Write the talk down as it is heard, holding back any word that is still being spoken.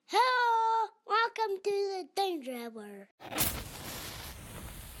the danger hour.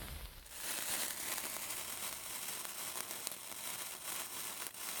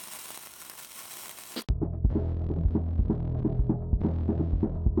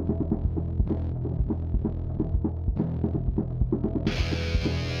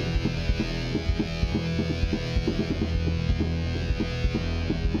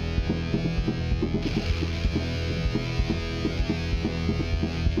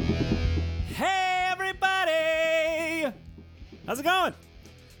 How's it going?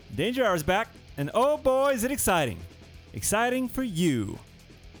 Danger Hour's back, and oh boy, is it exciting. Exciting for you.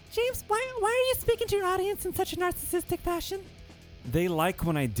 James, why are you speaking to your audience in such a narcissistic fashion? They like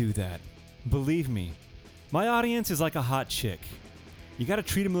when I do that. Believe me, my audience is like a hot chick. You gotta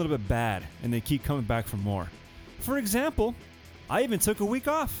treat them a little bit bad, and they keep coming back for more. For example, I even took a week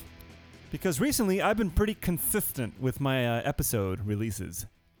off, because recently I've been pretty consistent with my episode releases.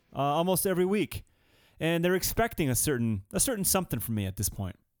 Almost every week. And they're expecting a certain something from me at this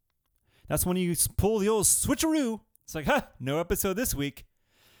point. That's when you pull the old switcheroo. It's like, no episode this week.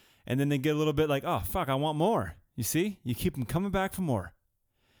 And then they get a little bit like, oh, fuck, I want more. You see? You keep them coming back for more.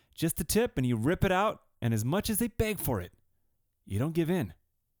 Just a tip, and you rip it out, and as much as they beg for it, you don't give in.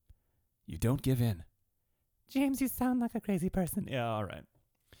 You don't give in. James, you sound like a crazy person. Yeah, all right.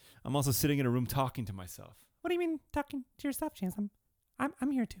 I'm also sitting in a room talking to myself. What do you mean talking to yourself, James?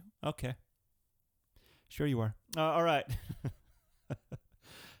 I'm here too. Okay. Sure you are. All right.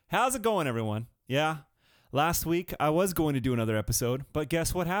 How's it going, everyone? Yeah, last week I was going to do another episode, but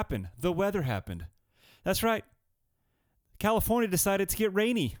guess what happened? The weather happened. That's right. California decided to get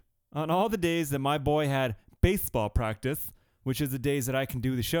rainy on all the days that my boy had baseball practice, which is the days that I can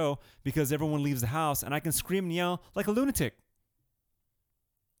do the show because everyone leaves the house and I can scream and yell like a lunatic.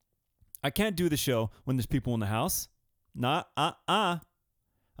 I can't do the show when there's people in the house. I'm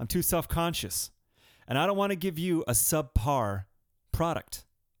too self-conscious. And I don't want to give you a subpar product.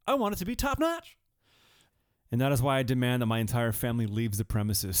 I want it to be top-notch. And that is why I demand that my entire family leaves the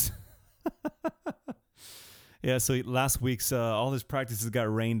premises. Yeah, so last week's, all his practices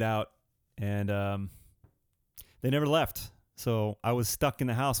got rained out. And they never left. So I was stuck in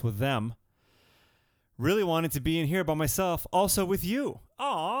the house with them. Really wanted to be in here by myself, also with you.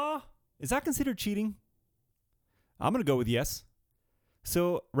 Aww. Is that considered cheating? I'm going to go with yes.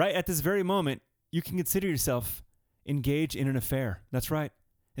 So right at this very moment, you can consider yourself engaged in an affair. That's right.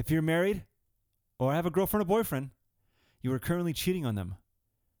 If you're married or have a girlfriend or boyfriend, you are currently cheating on them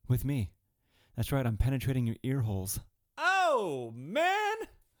with me. That's right. I'm penetrating your ear holes. Oh, man.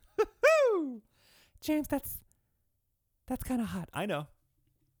 James, that's kind of hot. I know.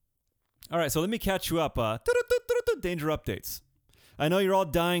 All right, so let me catch you up. Danger updates. I know you're all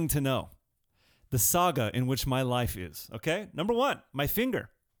dying to know the saga in which my life is, okay? Number one, my finger.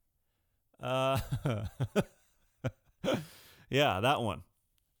 Yeah, that one.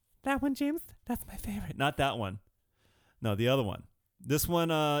 That one, James? That's my favorite. Not that one. No, the other one. This one,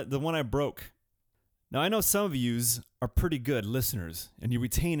 the one I broke. Now, I know some of yous are pretty good listeners and you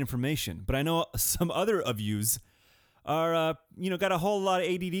retain information, but I know some other of yous are, got a whole lot of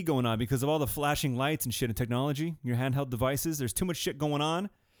ADD going on because of all the flashing lights and shit and technology, your handheld devices. There's too much shit going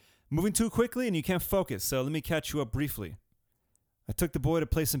on, moving too quickly, and you can't focus. So let me catch you up briefly. I took the boy to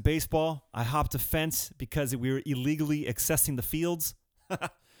play some baseball. I hopped a fence because we were illegally accessing the fields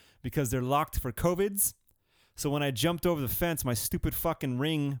because they're locked for COVIDs. So when I jumped over the fence, my stupid fucking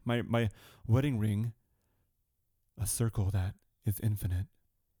ring, my wedding ring, a circle that is infinite,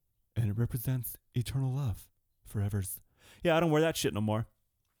 and it represents eternal love, forevers. Yeah, I don't wear that shit no more.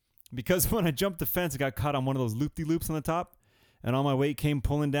 Because when I jumped the fence, I got caught on one of those loop-de-loops on the top, and all my weight came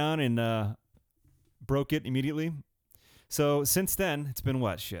pulling down and broke it immediately. So since then, it's been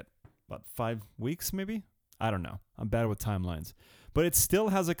what, shit? About 5 weeks, maybe? I don't know. I'm bad with timelines. But it still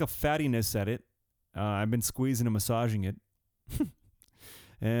has like a fattiness at it. I've been squeezing and massaging it.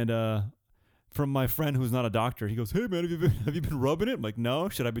 And from my friend who's not a doctor, he goes, hey, man, have you been rubbing it? I'm like, no.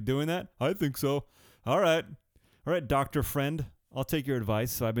 Should I be doing that? I think so. All right, doctor friend. I'll take your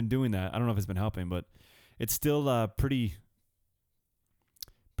advice. So I've been doing that. I don't know if it's been helping, but it's still pretty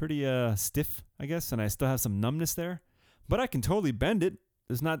stiff, I guess. And I still have some numbness there. But I can totally bend it.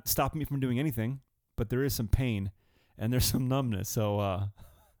 It's not stopping me from doing anything. But there is some pain and there's some numbness. So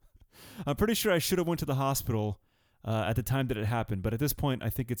I'm pretty sure I should have went to the hospital at the time that it happened. But at this point, I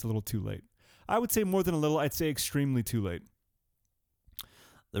think it's a little too late. I would say more than a little. I'd say extremely too late.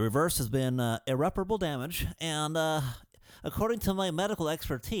 The reverse has been irreparable damage. And according to my medical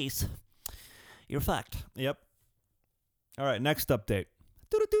expertise, you're fucked. Yep. All right, next update.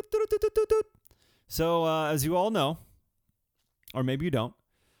 So as you all know, or maybe you don't,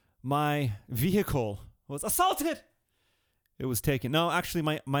 my vehicle was assaulted. It was taken. No, actually,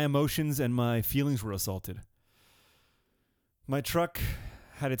 my emotions and my feelings were assaulted. My truck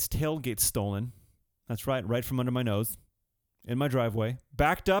had its tailgate stolen. That's right from under my nose, in my driveway,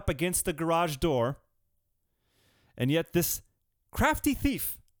 backed up against the garage door. And yet this crafty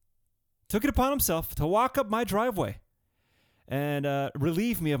thief took it upon himself to walk up my driveway and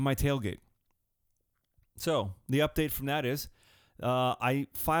relieve me of my tailgate. So the update from that is I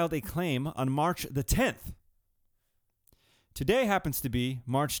filed a claim on March the 10th. Today happens to be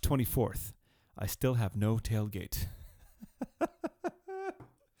March 24th. I still have no tailgate.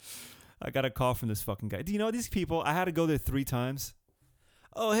 I got a call from this fucking guy. Do you know these people? I had to go there 3 times.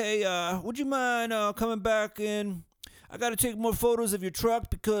 Oh, hey, would you mind coming back in? I got to take more photos of your truck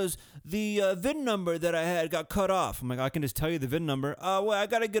because the VIN number that I had got cut off. I'm like, I can just tell you the VIN number. Well, I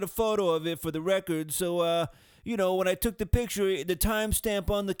got to get a photo of it for the record. So, when I took the picture, the timestamp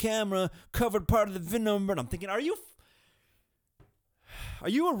on the camera covered part of the VIN number. And I'm thinking, are you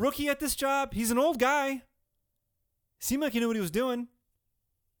a rookie at this job? He's an old guy. Seemed like he knew what he was doing.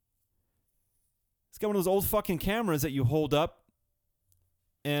 He's got one of those old fucking cameras that you hold up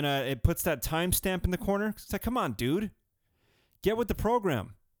and it puts that timestamp in the corner. It's like, come on, dude. Get with the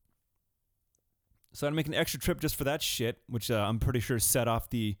program. So I'd make an extra trip just for that shit, which I'm pretty sure set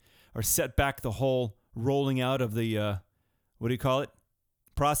back the whole rolling out of the,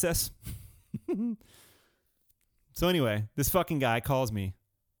 process. So anyway, this fucking guy calls me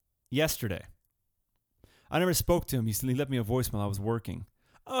yesterday. I never spoke to him. He left me a voicemail. I was working.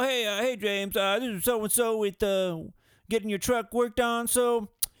 Oh, hey, James. This is so-and-so with getting your truck worked on. So,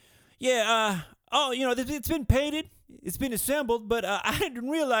 yeah, it's been painted. It's been assembled, but I didn't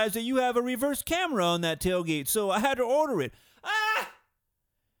realize that you have a reverse camera on that tailgate, so I had to order it.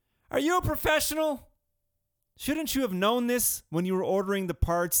 Are you a professional? Shouldn't you have known this when you were ordering the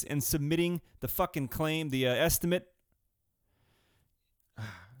parts and submitting the fucking claim, the estimate?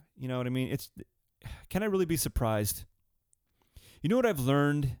 You know what I mean? Can I really be surprised? You know what I've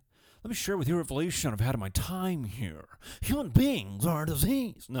learned? Let me share with you a revelation I've had in my time here. Human beings are a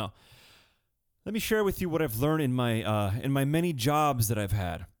disease. No. Let me share with you what I've learned in my many jobs that I've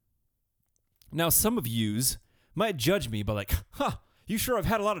had. Now, some of yous might judge me by like, you sure have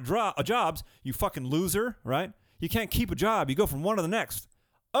had a lot of jobs, you fucking loser, right? You can't keep a job. You go from one to the next.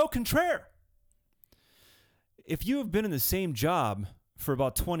 Au contraire. If you have been in the same job for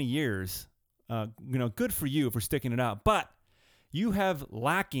about 20 years, good for you for sticking it out. But you have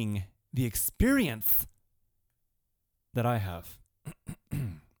lacking the experience that I have.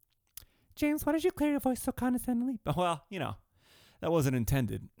 James, why did you clear your voice so condescendingly? Well, that wasn't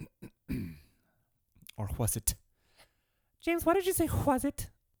intended. Or was it? James, why did you say was it?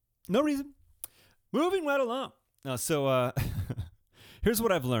 No reason. Moving right along. So here's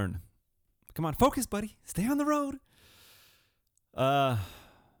what I've learned. Come on, focus, buddy. Stay on the road.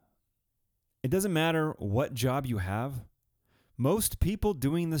 It doesn't matter what job you have. Most people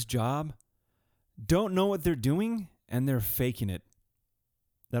doing this job don't know what they're doing, and they're faking it.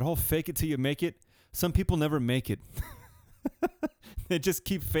 That whole fake it till you make it, some people never make it. They just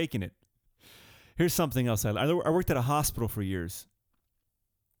keep faking it. Here's something else. I worked at a hospital for years.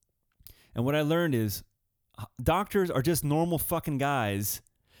 And what I learned is doctors are just normal fucking guys.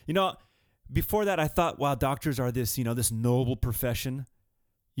 Before that I thought, wow, doctors are this noble profession.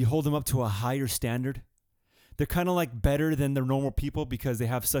 You hold them up to a higher standard. They're kind of like better than the normal people because they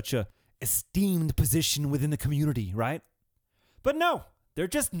have such a esteemed position within the community, right? But no, they're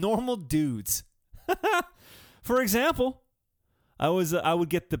just normal dudes. For example, I would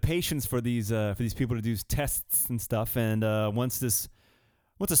get the patients for these people to do tests and stuff, and once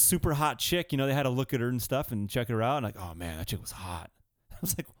a super hot chick, they had to look at her and stuff and check her out, and like, oh man, that chick was hot. I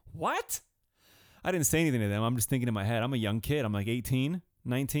was like, what? I didn't say anything to them. I'm just thinking in my head. I'm a young kid. I'm like 18,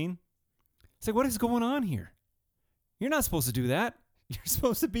 19. It's like, what is going on here? You're not supposed to do that. You're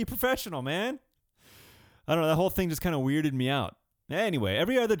supposed to be professional, man. I don't know. That whole thing just kind of weirded me out. Anyway,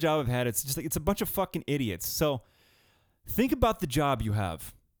 every other job I've had, it's just like, it's a bunch of fucking idiots. So think about the job you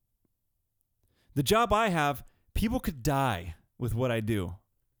have. The job I have, people could die with what I do.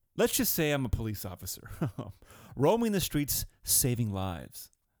 Let's just say I'm a police officer. Roaming the streets, saving lives.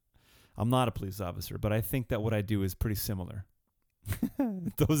 I'm not a police officer, but I think that what I do is pretty similar.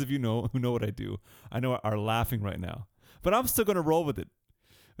 Those of you who know what I do, I know are laughing right now. But I'm still going to roll with it.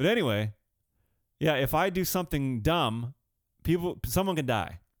 But anyway, yeah, if I do something dumb, someone can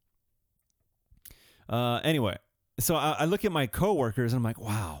die. Anyway, so I look at my coworkers and I'm like,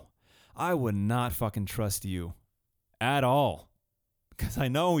 wow, I would not fucking trust you at all. Because I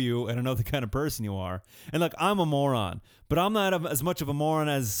know you and I know the kind of person you are. And look, I'm a moron, but I'm not as much of a moron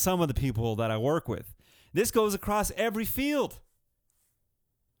as some of the people that I work with. This goes across every field.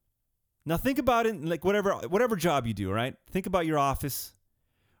 Now think about it, like whatever job you do, right? Think about your office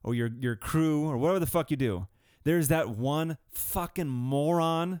or your crew or whatever the fuck you do. There's that one fucking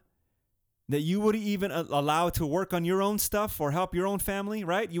moron that you would even allow to work on your own stuff or help your own family,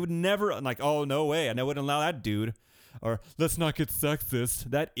 right? You would never, like, oh, no way, I wouldn't allow that dude. Or let's not get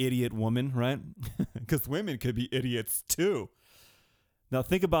sexist, that idiot woman, right? Because women could be idiots too. Now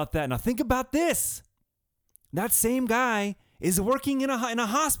think about that. Now think about this. That same guy is working in a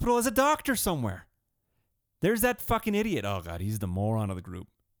hospital as a doctor somewhere. There's that fucking idiot. Oh, God, he's the moron of the group.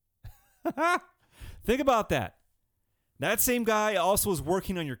 Think about that. That same guy also was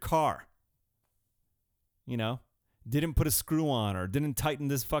working on your car. You know, didn't put a screw on or didn't tighten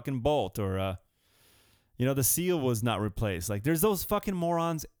this fucking bolt or, the seal was not replaced. Like, there's those fucking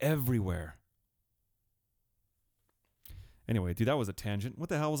morons everywhere. Anyway, dude, that was a tangent. What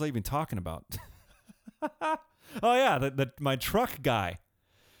the hell was I even talking about? Oh, yeah, my truck guy.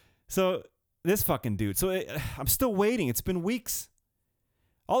 So, this fucking dude. So, I'm still waiting. It's been weeks.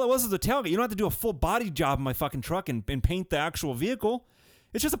 All it was a tailgate. You don't have to do a full body job in my fucking truck and paint the actual vehicle.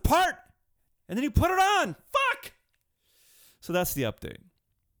 It's just a part. And then you put it on. Fuck! So, that's the update.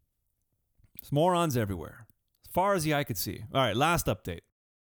 There's morons everywhere. As far as the eye could see. All right, last update.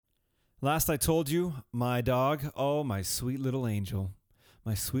 Last I told you, my dog, oh, my sweet little angel,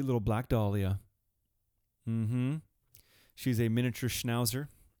 my sweet little black dahlia. She's a miniature schnauzer.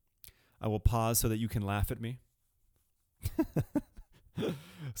 I will pause so that you can laugh at me.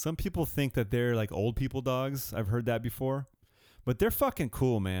 Some people think that they're like old people dogs. I've heard that before. But they're fucking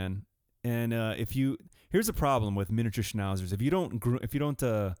cool, man. And here's a problem with miniature schnauzers. If you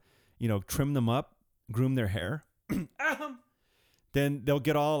don't trim them up, groom their hair, then they'll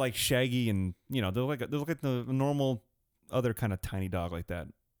get all like shaggy and, they'll look like the normal other kind of tiny dog like that.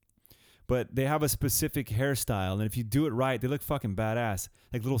 But they have a specific hairstyle, and if you do it right, they look fucking badass,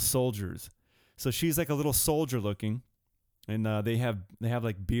 like little soldiers. So she's like a little soldier looking, and they have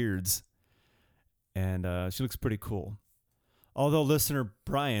like beards, and she looks pretty cool. Although listener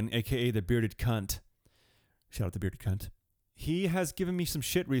Brian, aka the bearded cunt, shout out the bearded cunt, he has given me some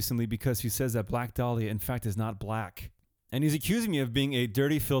shit recently because he says that Black Dahlia, in fact, is not black. And he's accusing me of being a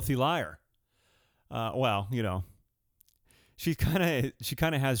dirty, filthy liar. She kind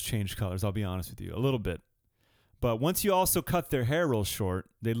of has changed colors, I'll be honest with you, a little bit. But once you also cut their hair real short,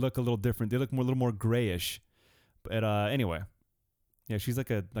 they look a little different. They look a little more grayish. But anyway, yeah, she's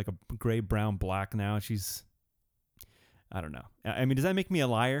like a gray, brown, black now. She's, I don't know. I mean, does that make me a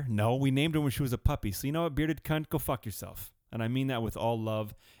liar? No, we named her when she was a puppy. So you know what, bearded cunt, go fuck yourself. And I mean that with all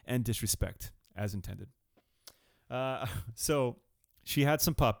love and disrespect, as intended. So she had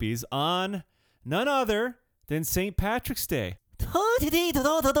some puppies on none other than St. Patrick's Day.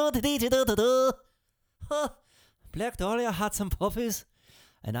 Black Dahlia had some puppies,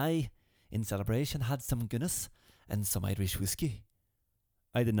 and I, in celebration, had some Guinness and some Irish whiskey.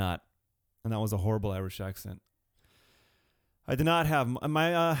 I did not. And that was a horrible Irish accent. I did not have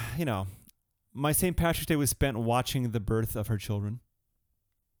my St. Patrick's Day was spent watching the birth of her children,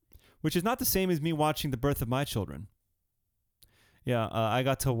 which is not the same as me watching the birth of my children. Yeah, I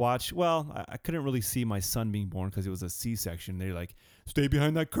got to watch, I couldn't really see my son being born because it was a C-section. They're like, stay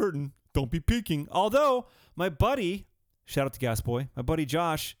behind that curtain. Don't be peeking. Although, my buddy, shout out to Gas Boy, my buddy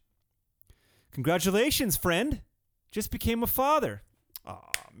Josh, congratulations, friend, just became a father. Oh,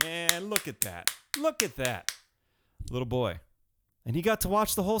 man, look at that. Look at that. Little boy. And he got to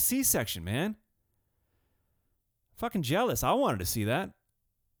watch the whole C-section, man. Fucking jealous. I wanted to see that.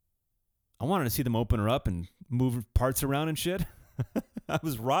 I wanted to see them open her up and move parts around and shit. I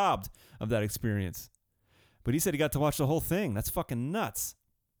was robbed of that experience. But he said he got to watch the whole thing. That's fucking nuts.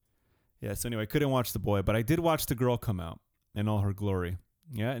 Yeah, so anyway, I couldn't watch the boy, but I did watch the girl come out in all her glory.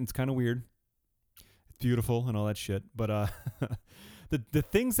 Yeah, and it's kind of weird. It's beautiful and all that shit. But the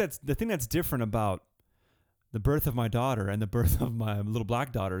thing that's different about the birth of my daughter and the birth of my little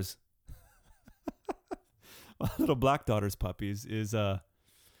black daughters, my little black daughter's puppies is,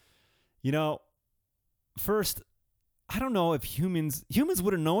 first, I don't know if humans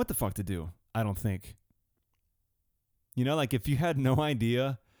wouldn't know what the fuck to do. I don't think. Like if you had no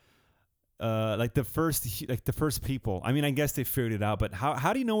idea, like the first people. I mean, I guess they figured it out, but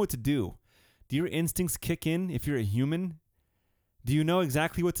how do you know what to do? Do your instincts kick in if you're a human? Do you know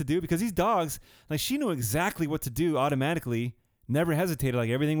exactly what to do? Because these dogs, like she knew exactly what to do automatically, never hesitated. Like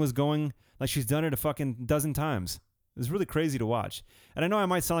everything was going like she's done it a fucking dozen times. It was really crazy to watch. And I know I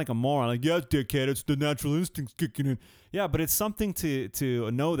might sound like a moron, like, yes, dickhead, it's the natural instincts kicking in. Yeah, but it's something to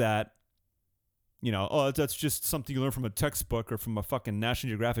know that that's just something you learn from a textbook or from a fucking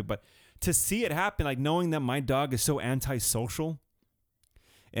National Geographic. But to see it happen, like knowing that my dog is so antisocial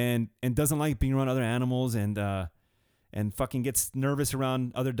and doesn't like being around other animals and fucking gets nervous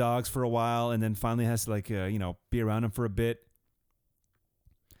around other dogs for a while and then finally has to be around them for a bit.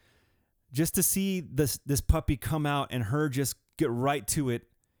 Just to see this puppy come out and her just get right to it,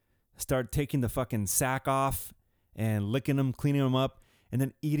 start taking the fucking sack off and licking them, cleaning them up, and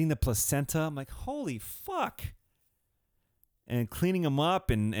then eating the placenta. I'm like, holy fuck. And cleaning them up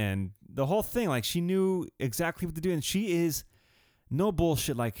and the whole thing. Like, she knew exactly what to do. And she is, no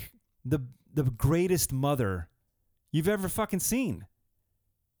bullshit, like the greatest mother you've ever fucking seen.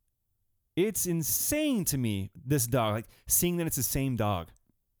 It's insane to me, this dog. Like, seeing that it's the same dog.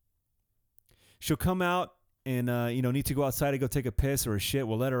 She'll come out and, need to go outside to go take a piss or a shit.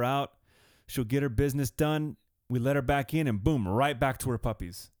 We'll let her out. She'll get her business done. We let her back in and boom, right back to her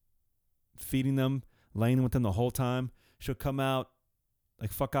puppies. Feeding them, laying with them the whole time. She'll come out,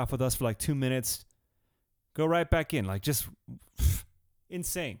 like fuck off with us for like 2 minutes. Go right back in. Like just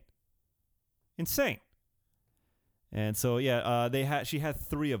insane. Insane. And so, she had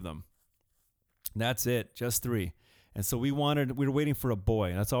 3 of them. That's it. Just 3. And so we were waiting for a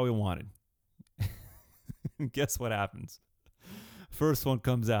boy. That's all we wanted. Guess what happens? First one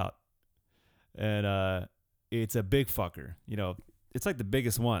comes out. And it's a big fucker. It's like the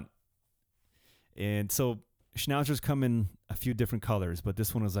biggest one. And so schnauzers come in a few different colors, but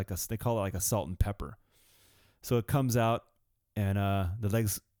this one is they call it like a salt and pepper. So it comes out and the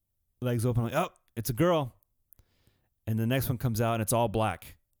legs open, like, oh, it's a girl. And the next one comes out and it's all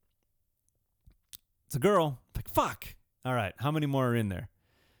black. It's a girl. Like, fuck. All right, how many more are in there?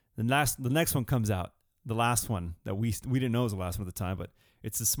 The next one comes out. The last one that we didn't know was the last one at the time, but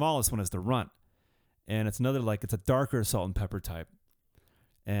it's the smallest one. It's the runt. And it's it's a darker salt and pepper type.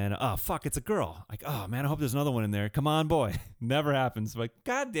 And, oh, fuck, it's a girl. Like, oh, man, I hope there's another one in there. Come on, boy. Never happens. Like,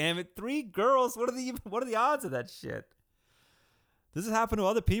 God damn it, 3 girls. What are the odds of that shit? Does this happen to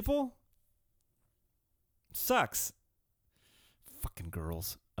other people? Sucks. Fucking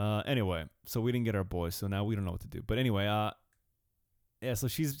girls. Anyway, so we didn't get our boys, so now we don't know what to do. But anyway, so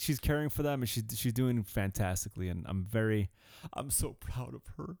she's caring for them, and she's doing fantastically, and I'm so proud of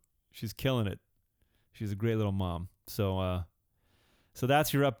her. She's killing it. She's a great little mom. So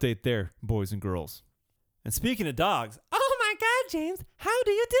that's your update there, boys and girls. And speaking of dogs, Oh my God, James, how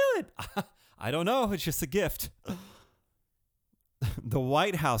do you do it? I don't know. It's just a gift. The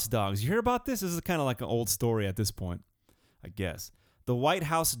White House dogs. You hear about this? This is kind of like an old story at this point, I guess. The White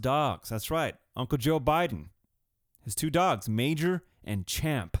House dogs. That's right. Uncle Joe Biden. His 2 dogs, Major and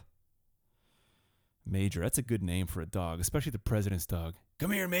Champ. Major. That's a good name for a dog, especially the president's dog.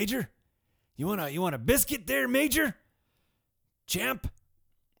 Come here, Major. You want a biscuit there, Major? Champ.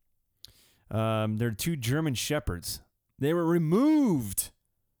 They're 2 German shepherds. They were removed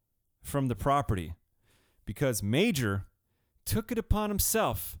from the property because Major took it upon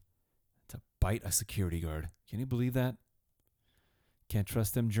himself to bite a security guard. Can you believe that? Can't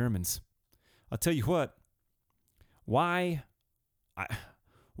trust them Germans. I'll tell you what. Why,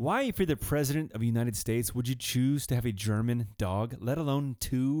 if you're the president of the United States, would you choose to have a German dog, let alone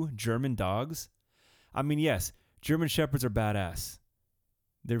 2 German dogs? I mean, yes, German shepherds are badass.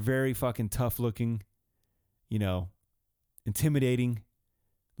 They're very fucking tough looking, intimidating,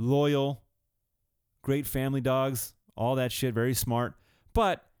 loyal, great family dogs, all that shit, very smart.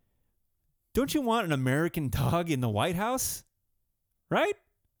 But don't you want an American dog in the White House? Right?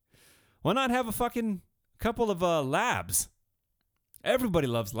 Why not have a fucking couple of labs? Everybody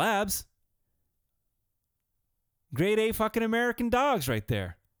loves labs. Grade A fucking American dogs right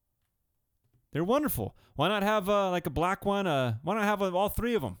there. They're wonderful. Why not have a black one? Why not have all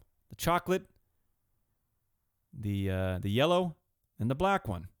 3 of them? The chocolate, the yellow, and the black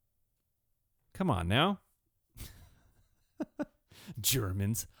one. Come on now.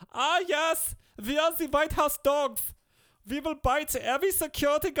 Germans. Ah, yes. We are the White House dogs. We will bite every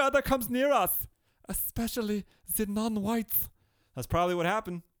security guard that comes near us. Especially the non-whites. That's probably what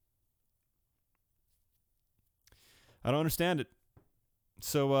happened. I don't understand it.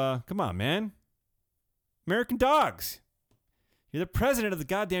 So, come on, man. American dogs. You're the president of the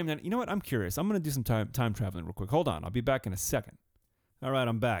goddamn... You know what? I'm curious. I'm going to do some time traveling real quick. Hold on. I'll be back in a second. All right,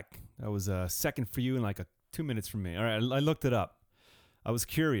 I'm back. That was a second for you and 2 minutes from me. All right, I looked it up. I was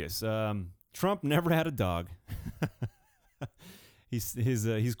curious. Trump never had a dog.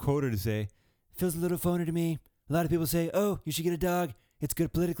 He's quoted to say, "Feels a little phony to me. A lot of people say, oh, you should get a dog. It's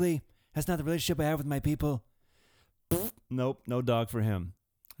good politically. That's not the relationship I have with my people." Nope, no dog for him.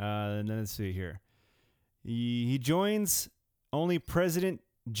 And then let's see here. He joins only President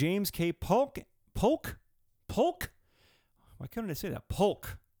James K. Polk Polk? Why couldn't I say that?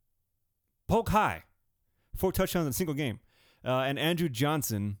 Polk High. 4 touchdowns in a single game. And Andrew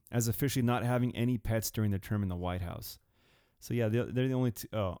Johnson as officially not having any pets during their term in the White House. So yeah, they're the only two.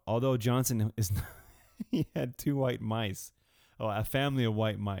 Oh, although Johnson is, he had 2 white mice. Oh, a family of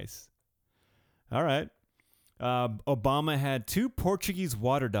white mice. All right. Obama had 2 Portuguese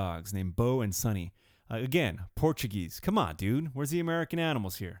water dogs named Bo and Sonny. Again, Portuguese. Come on, dude. Where's the American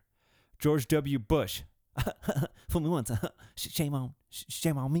animals here? George W. Bush. Fool me once. Shame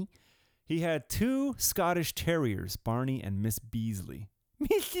on me. He had 2 Scottish Terriers, Barney and Miss Beasley.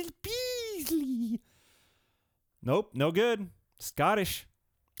 Mrs. Beasley. Nope, no good. Scottish.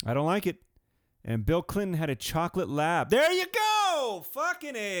 I don't like it. And Bill Clinton had a chocolate lab. There you go!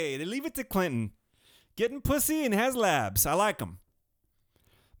 Fucking A. They leave it to Clinton. Getting pussy and has labs. I like them.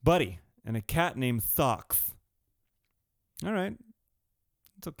 Buddy. And a cat named Thox. All right.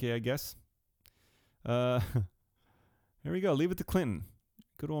 It's okay, I guess. Here we go. Leave it to Clinton.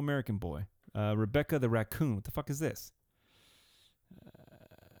 Good old American boy. Rebecca the raccoon. What the fuck is this?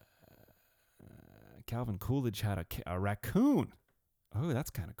 Calvin Coolidge had a raccoon. Oh,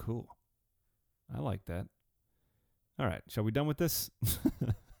 that's kind of cool. I like that. All right. Shall we done with this?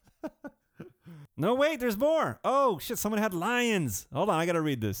 No, wait. There's more. Oh, shit. Someone had lions. Hold on. I got to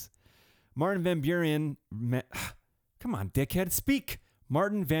read this. Martin Van Buren. Come on, dickhead. Speak.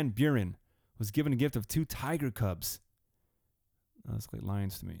 Martin Van Buren was given a gift of 2 tiger cubs. Oh, that's like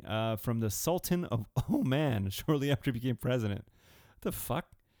lions to me. From the Sultan of Oman shortly after he became president. What the fuck?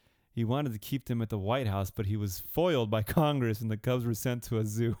 He wanted to keep them at the White House, but he was foiled by Congress and the cubs were sent to a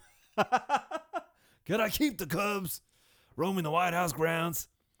zoo. Can I keep the cubs roaming the White House grounds?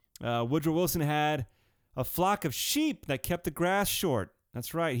 Woodrow Wilson had a flock of sheep that kept the grass short.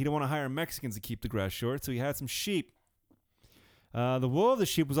 That's right. He didn't want to hire Mexicans to keep the grass short, so he had some sheep. The wool of the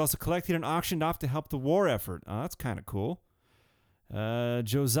sheep was also collected and auctioned off to help the war effort. Oh, that's kind of cool.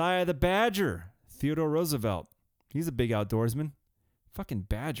 Josiah the Badger, Theodore Roosevelt. He's a big outdoorsman. Fucking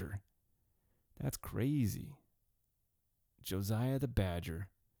badger. That's crazy. Josiah the Badger.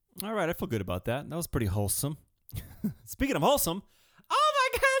 All right, I feel good about that. That was pretty wholesome. Speaking of wholesome, oh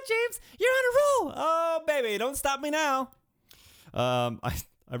my God, James, you're on a roll. Oh baby, don't stop me now. I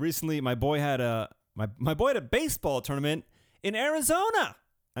recently, my boy had a baseball tournament in Arizona.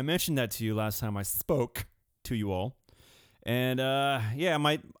 I mentioned that to you last time I spoke to you all. And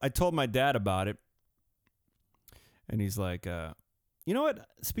I told my dad about it. And he's like, you know what?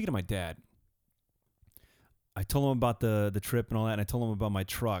 Speaking of my dad, I told him about the trip and all that, and I told him about my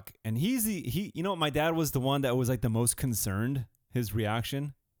truck. And my dad was the one that was like the most concerned, his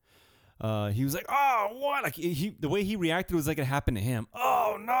reaction. He was like, oh, what? Like the way he reacted was like it happened to him.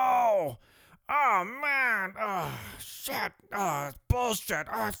 Oh no. Oh man. Oh shit. Oh, it's bullshit.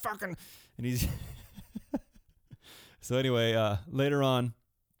 Oh fucking. And he's so anyway, later on,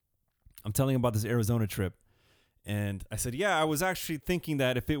 I'm telling him about this Arizona trip. And I said, yeah, I was actually thinking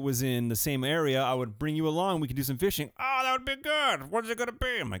that if it was in the same area, I would bring you along. We could do some fishing. Oh, that would be good. Where's it going to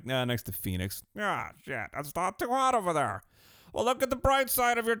be? I'm like, nah, next to Phoenix. Ah, shit, that's not too hot over there. Well, look at the bright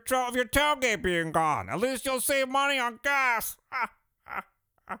side of your tailgate being gone. At least you'll save money on gas.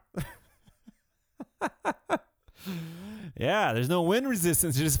 Yeah, there's no wind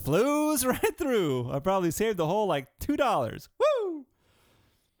resistance. It just flows right through. I probably saved the whole like $2. Woo!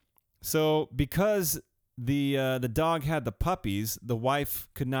 So because the dog had the puppies, the wife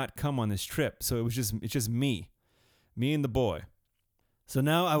could not come on this trip. So it's just me and the boy. So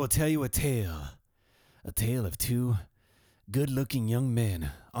now I will tell you a tale of 2 good-looking young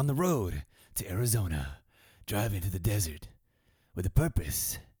men on the road to Arizona, driving to the desert with a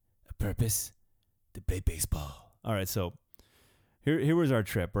purpose to play baseball. All right, so here was our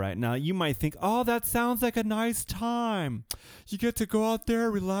trip, right? Now, you might think, oh, that sounds like a nice time. You get to go out there,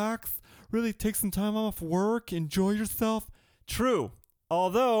 relax, really take some time off work, enjoy yourself. True,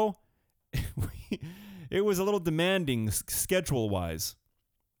 although it was a little demanding schedule-wise.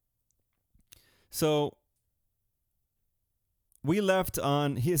 So we left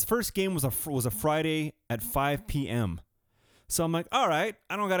on his first game was a Friday at 5 p.m. So I'm like, all right,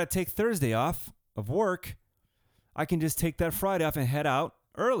 I don't got to take Thursday off of work. I can just take that Friday off and head out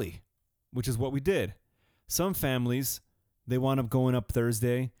early, which is what we did. Some families, they wound up going up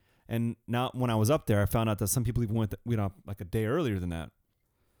Thursday. And now when I was up there, I found out that some people even went like a day earlier than that.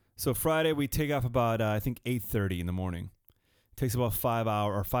 So Friday, we take off about, I think, 8:30 in the morning. It takes about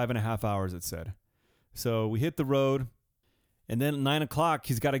 5.5 hours, it said. So we hit the road. And then at 9 o'clock,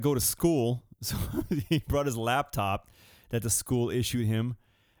 he's got to go to school. So he brought his laptop that the school issued him.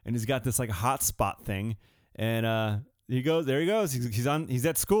 And he's got this like hotspot thing. And there he goes. He's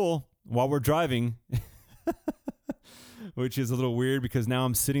at school. while we're driving, which is a little weird because now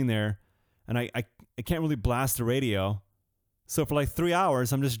I'm sitting there and I can't really blast the radio. So for like 3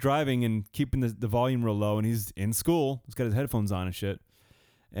 hours, I'm just driving and keeping the volume real low, and he's in school. He's got his headphones on and shit.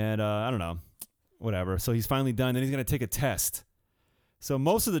 And I don't know, whatever. So he's finally done. Then he's going to take a test. So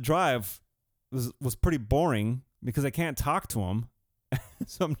most of the drive was pretty boring because I can't talk to him.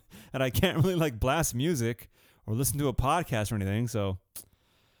 And I can't really like blast music or listen to a podcast or anything. So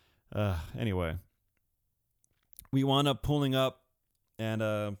anyway, we wound up pulling up, and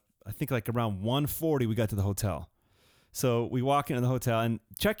I think like around 1:40 we got to the hotel. So we walk into the hotel, and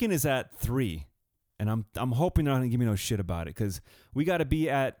check-in is at 3. And I'm hoping they're not going to give me no shit about it, because we got to be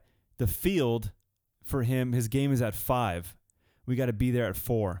at the field for him. His game is at 5. We got to be there at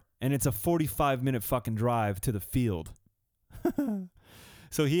 4. And it's a 45-minute fucking drive to the field.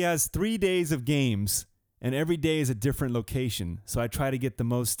 So he has 3 days of games, and every day is a different location. So I try to get the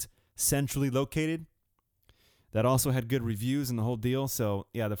most centrally located. That also had good reviews and the whole deal. So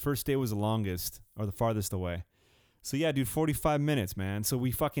yeah, the first day was the longest, or the farthest away. So yeah, dude, 45 minutes, man. So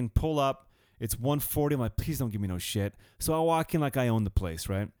we fucking pull up. It's 1:40. I'm like, please don't give me no shit. So I walk in like I own the place,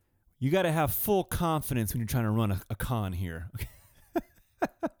 right? You got to have full confidence when you're trying to run a con here.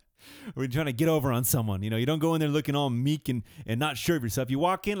 Or you're trying to get over on someone. You know, you don't go in there looking all meek and not sure of yourself. You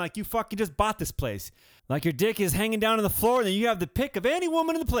walk in like you fucking just bought this place. Like your dick is hanging down on the floor, and then you have the pick of any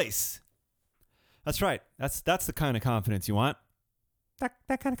woman in the place. That's right. That's the kind of confidence you want.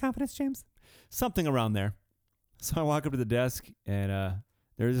 That kind of confidence, James? Something around there. So I walk up to the desk, and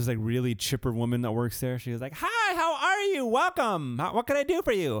there's this like really chipper woman that works there. She was like, "Hi, how are you? Welcome. What can I do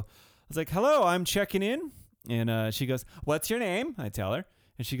for you?" I was like, "Hello, I'm checking in." And she goes, "What's your name?" I tell her.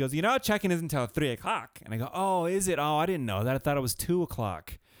 And she goes, check-in isn't until 3 o'clock. And I go, "Oh, is it? Oh, I didn't know that. I thought it was 2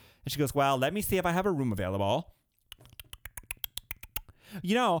 o'clock. And she goes, "Well, let me see if I have a room available.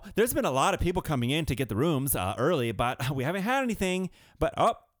 You know, there's been a lot of people coming in to get the rooms early, but we haven't had anything. But,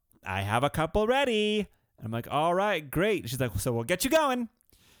 I have a couple ready." And I'm like, "All right, great." She's like, "So we'll get you going." And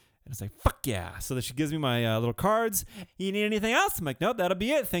it's like, fuck yeah. So then she gives me my little cards. "You need anything else?" I'm like, "Nope, that'll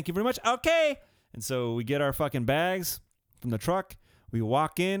be it. Thank you very much." "Okay." And so we get our fucking bags from the truck. We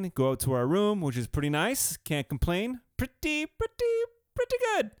walk in, go out to our room, which is pretty nice. Can't complain. Pretty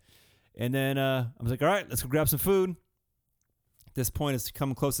good. And then I was like, "All right, let's go grab some food." At this point, it's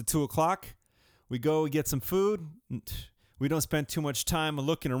coming close to 2 o'clock. We go get some food. We don't spend too much time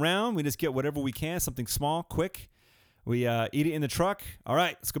looking around. We just get whatever we can, something small, quick. We eat it in the truck. All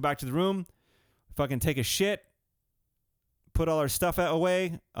right, let's go back to the room. Fucking take a shit. Put all our stuff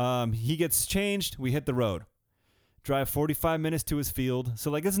away. He gets changed. We hit the road. Drive 45 minutes to his field.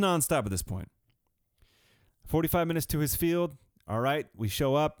 So, like, it's nonstop at this point. 45 minutes to his field. All right, we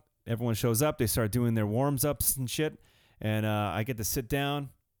show up. Everyone shows up. They start doing their warms-ups and shit. And I get to sit down.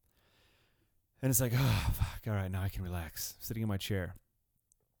 And it's like, oh, fuck. All right, now I can relax. Sitting in my chair.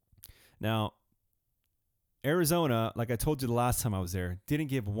 Now, Arizona, like I told you the last time I was there, didn't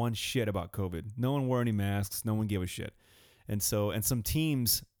give one shit about COVID. No one wore any masks. No one gave a shit. And some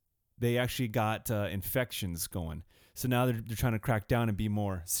teams, they actually got infections going. So now they're trying to crack down and be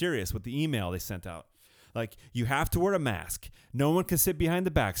more serious with the email they sent out. Like, you have to wear a mask. No one can sit behind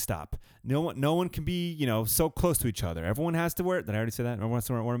the backstop. No one can be, so close to each other. Everyone has to wear it. Did I already say that? Everyone has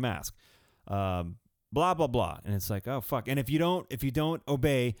to wear a mask. Blah, blah, blah. And it's like, oh, fuck. And if you don't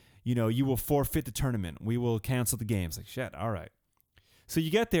obey, you will forfeit the tournament. We will cancel the games. Like, shit, all right. So you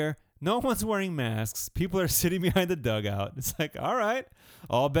get there. No one's wearing masks. People are sitting behind the dugout. It's like, all right,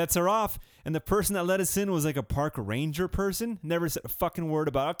 all bets are off. And the person that let us in was like a park ranger person. Never said a fucking word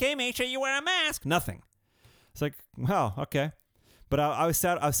about, "Okay, make sure you wear a mask." Nothing. It's like, wow, okay. But I was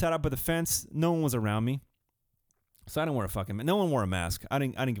sat up by the fence. No one was around me. So I didn't wear a fucking mask. No one wore a mask. I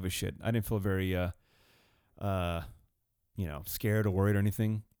didn't give a shit. I didn't feel very, scared or worried or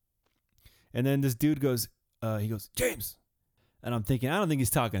anything. And then this dude goes, he goes, "James." And I'm thinking, I don't think he's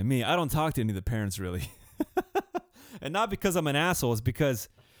talking to me. I don't talk to any of the parents really. And not because I'm an asshole. It's because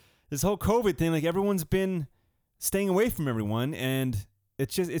this whole COVID thing, like, everyone's been staying away from everyone. And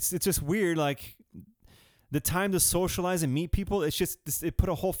it's just weird. Like, the time to socialize and meet people, it put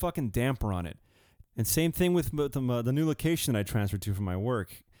a whole fucking damper on it. And same thing with the new location that I transferred to for my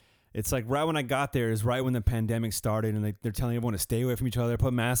work. It's like right when I got there is right when the pandemic started, and they're telling everyone to stay away from each other,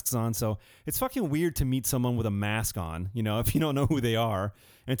 put masks on. So it's fucking weird to meet someone with a mask on, if you don't know who they are,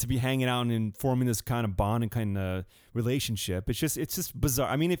 and to be hanging out and forming this kind of bond and kind of relationship. It's just bizarre.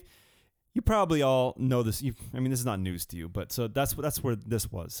 I mean, if you probably all know this, this is not news to you, but so that's where this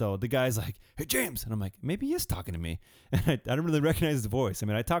was. So the guy's like, "Hey, James," and I'm like, maybe he is talking to me, and I don't really recognize his voice. I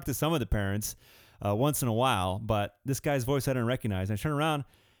mean, I talked to some of the parents once in a while, but this guy's voice I didn't recognize. And I turn around.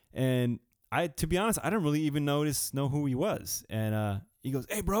 And to be honest, I didn't really even know who he was. And he goes,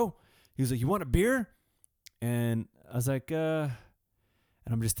 "Hey, bro," he was like, "You want a beer?" And I was like, and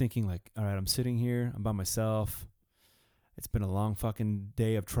I'm just thinking like, all right, I'm sitting here, I'm by myself. It's been a long fucking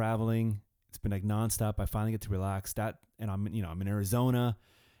day of traveling. It's been like nonstop. I finally get to relax. And I'm in Arizona.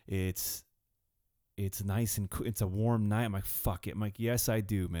 It's nice and cool. It's a warm night. I'm like, fuck it. I'm like, yes, I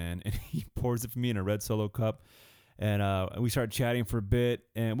do, man. And he pours it for me in a red Solo cup. And we started chatting for a bit,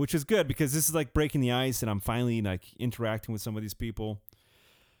 and which is good because this is like breaking the ice, and I'm finally like interacting with some of these people.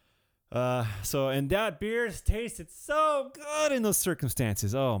 And that beer tasted so good in those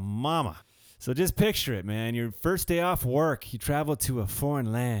circumstances. Oh, mama. So just picture it, man. Your first day off work, you travel to a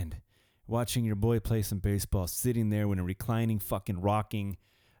foreign land, watching your boy play some baseball, sitting there in a rocking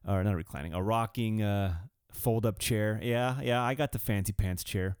fold-up chair. Yeah, I got the fancy pants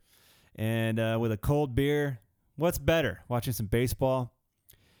chair. And with a cold beer, what's better? Watching some baseball.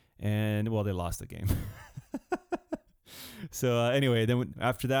 And, well, they lost the game. So anyway, then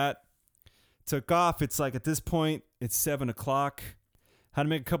after that, took off. It's like at this point, it's 7 o'clock. Had to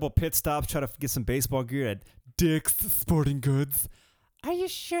make a couple pit stops, try to get some baseball gear at Dick's Sporting Goods. Are you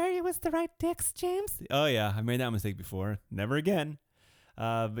sure it was the right Dick's, James? Oh, yeah. I made that mistake before. Never again.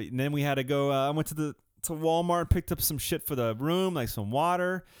 But then we had to go. I went to Walmart, picked up some shit for the room, like some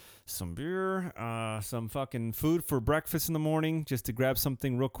water, some beer, some fucking food for breakfast in the morning, just to grab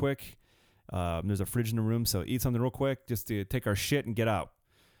something real quick. There's a fridge in the room, so eat something real quick just to take our shit and get out.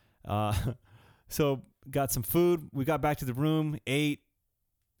 So got some food. We got back to the room, ate,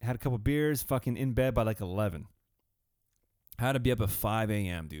 had a couple beers, fucking in bed by like 11. I had to be up at 5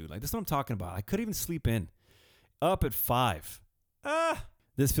 a.m., dude. Like, this is what I'm talking about. I couldn't even sleep in. Up at 5.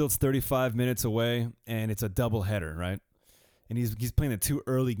 This field's 35 minutes away, and it's a double header, right? And he's playing the 2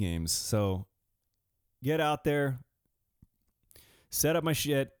 early games. So get out there, set up my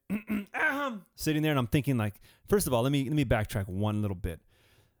shit, sitting there, and I'm thinking, like, first of all, let me backtrack one little bit.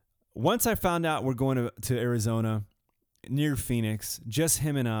 Once I found out we're going to Arizona, near Phoenix, just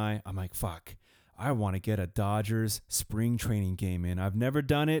him and I'm like, fuck, I want to get a Dodgers spring training game in. I've never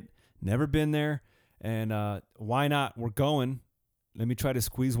done it, never been there, and why not? We're going. Let me try to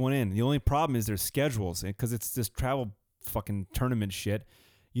squeeze one in. The only problem is their schedules, because it's this travel fucking tournament shit.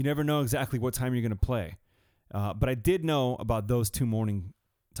 You never know exactly what time you're going to play. But I did know about those 2 morning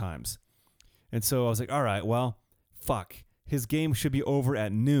times. And so I was like, all right, well, fuck. His game should be over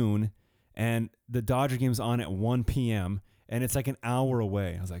at noon, and the Dodger game's on at 1 p.m., and it's like an hour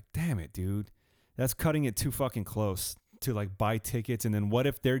away. I was like, damn it, dude. That's cutting it too fucking close to like buy tickets. And then what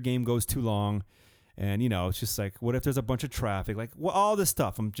if their game goes too long? And, it's just like, what if there's a bunch of traffic? Like, well, all this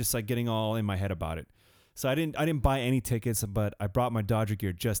stuff. I'm just like getting all in my head about it. So I didn't buy any tickets, but I brought my Dodger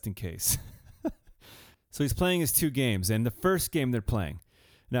gear just in case. So he's playing his 2 games, and the first game they're playing.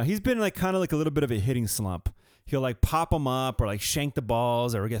 Now, he's been like kind of like a little bit of a hitting slump. He'll like pop them up or like shank the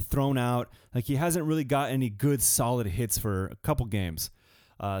balls or get thrown out. Like, he hasn't really got any good solid hits for a couple games.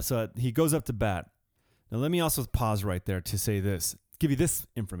 So he goes up to bat. Now, let me also pause right there to say this. Give you this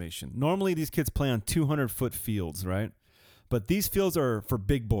information. Normally, these kids play on 200-foot fields, right? But these fields are for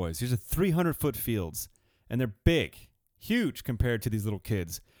big boys. These are 300-foot fields, and they're big, huge compared to these little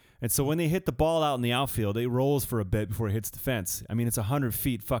kids. And so when they hit the ball out in the outfield, it rolls for a bit before it hits the fence. I mean, it's 100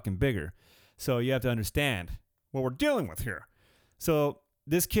 feet fucking bigger. So you have to understand what we're dealing with here. So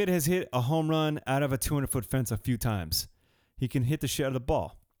this kid has hit a home run out of a 200-foot fence a few times. He can hit the shit out of the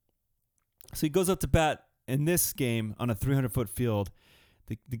ball. So he goes up to bat in this game on a 300-foot field.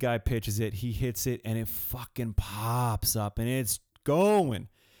 The guy pitches it, he hits it, and it fucking pops up, and it's going.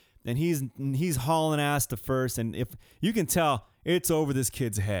 And he's hauling ass to first, and if you can tell, it's over this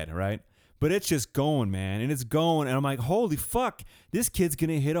kid's head, right? But it's just going, man, and it's going, and I'm like, holy fuck, this kid's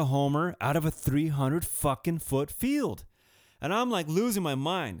gonna hit a homer out of a 300 fucking foot field. And I'm like losing my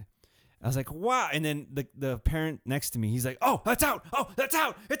mind. I was like, wow. And then the parent next to me, he's like, oh, that's out. Oh, that's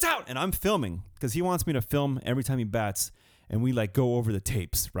out. It's out. And I'm filming because he wants me to film every time he bats. And we like go over the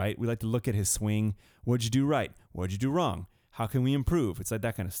tapes, right? We like to look at his swing. What'd you do right? What'd you do wrong? How can we improve? It's like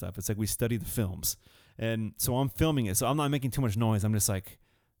that kind of stuff. It's like we study the films. And so I'm filming it. So I'm not making too much noise. I'm just like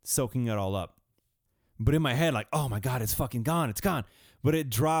soaking it all up. But in my head, like, oh my God, it's fucking gone. It's gone. But it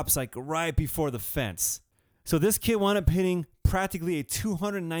drops like right before the fence. So this kid wound up hitting practically a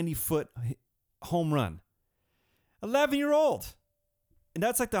 290-foot home run. 11-year-old. And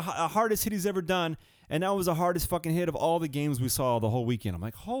that's like the hardest hit he's ever done. And that was the hardest fucking hit of all the games we saw the whole weekend. I'm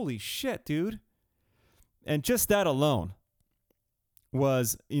like, holy shit, dude. And just that alone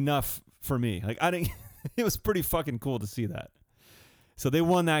was enough for me. Like, it was pretty fucking cool to see that. So they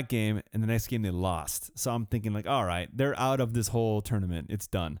won that game, and the next game they lost. So I'm thinking like, all right, they're out of this whole tournament. It's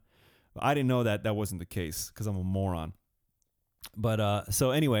done. But I didn't know that wasn't the case because I'm a moron. But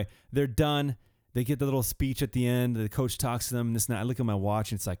so anyway, they're done. They get the little speech at the end. The coach talks to them. And this and that. I look at my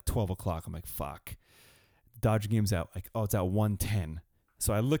watch, and it's like 12 o'clock. I'm like, fuck. Dodger game's out. Like, oh, it's at 1:10.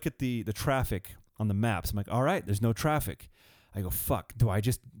 So I look at the traffic on the maps. I'm like, all right, there's no traffic. I go, fuck. Do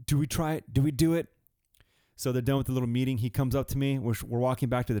we try it? Do we do it? So they're done with the little meeting. He comes up to me. We're walking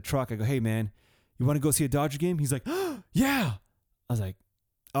back to the truck. I go, hey, man, you want to go see a Dodger game? He's like, oh, yeah. I was like,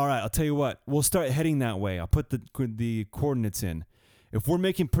 all right, I'll tell you what. We'll start heading that way. I'll put the coordinates in. If we're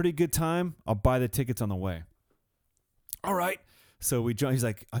making pretty good time, I'll buy the tickets on the way. All right. So we jump. He's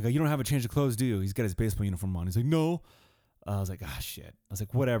like, I go, you don't have a change of clothes, do you? He's got his baseball uniform on. He's like, no. I was like, ah, shit. I was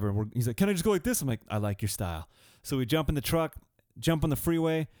like, whatever. He's like, can I just go like this? I'm like, I like your style. So we jump in the truck, jump on the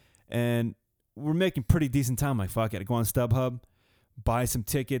freeway, and we're making pretty decent time. I'm like, fuck it. I go on StubHub, buy some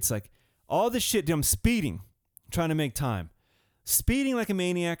tickets. Like, all this shit, dude, I'm speeding, trying to make time. Speeding like a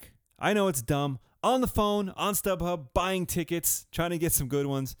maniac. I know it's dumb. On the phone, on StubHub, buying tickets, trying to get some good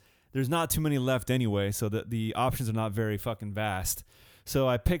ones. There's not too many left anyway, so the options are not very fucking vast. So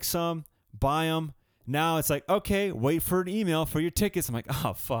I pick some, buy them. Now it's like, okay, wait for an email for your tickets. I'm like,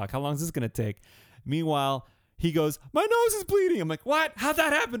 oh, fuck, how long is this going to take? Meanwhile, he goes, my nose is bleeding. I'm like, what? How'd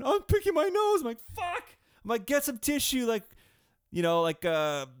that happen? I'm picking my nose. I'm like, fuck. I'm like, get some tissue, like,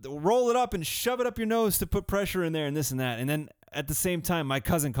 roll it up and shove it up your nose to put pressure in there and this and that. And then at the same time, my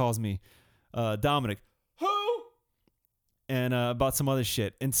cousin calls me, Dominic. Who? And about some other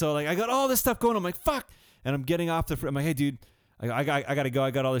shit. And so, like, I got all this stuff going. I'm like, fuck. And I'm getting off I'm like, hey, dude, I got to go.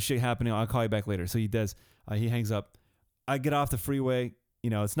 I got all this shit happening. I'll call you back later. So he does. He hangs up. I get off the freeway.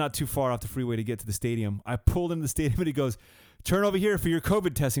 It's not too far off the freeway to get to the stadium. I pulled into the stadium and he goes, turn over here for your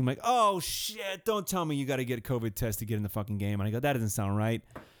COVID testing. I'm like, oh, shit. Don't tell me you got to get a COVID test to get in the fucking game. And I go, that doesn't sound right.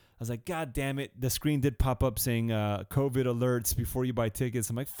 I was like, God damn it. The screen did pop up saying COVID alerts before you buy tickets.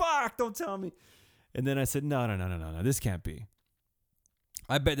 I'm like, fuck, don't tell me. And then I said, no. This can't be.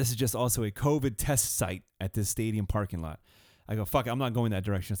 I bet this is just also a COVID test site at this stadium parking lot. I go, fuck, I'm not going that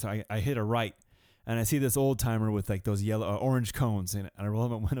direction. So I hit a right. And I see this old timer with like those yellow, orange cones. And I roll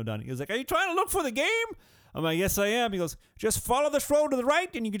my window down. He goes like, are you trying to look for the game? I'm like, yes, I am. He goes, just follow this road to the right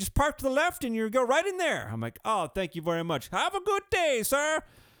and you can just park to the left and you go right in there. I'm like, oh, thank you very much. Have a good day, sir.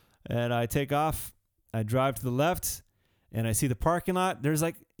 And I take off. I drive to the left and I see the parking lot. There's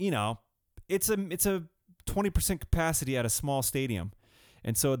like, it's a 20% capacity at a small stadium.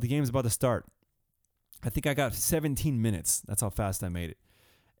 And so the game's about to start. I think I got 17 minutes. That's how fast I made it.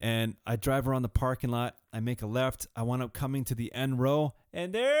 And I drive around the parking lot. I make a left. I wind up coming to the end row.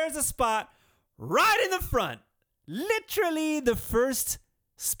 And there's a spot right in the front. Literally the first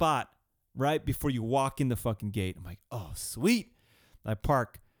spot right before you walk in the fucking gate. I'm like, oh, sweet. I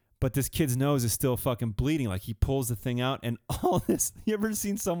park. But this kid's nose is still fucking bleeding. Like he pulls the thing out and all this. You ever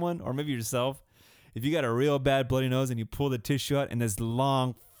seen someone, or maybe yourself, if you got a real bad bloody nose and you pull the tissue out and this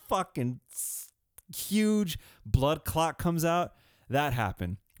long fucking huge blood clot comes out? That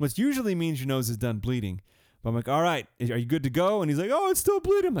happened. Which usually means your nose is done bleeding. But I'm like, all right, are you good to go? And he's like, oh, it's still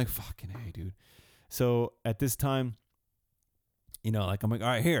bleeding. I'm like, fucking hey, dude. So at this time, I'm like, all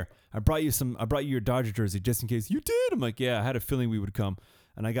right, here. I brought you your Dodger jersey just in case. You did? I'm like, yeah, I had a feeling we would come.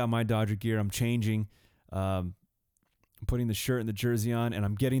 And I got my Dodger gear. I'm changing. I'm putting the shirt and the jersey on. And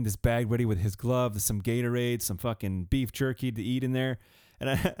I'm getting this bag ready with his gloves, some Gatorade, some fucking beef jerky to eat in there.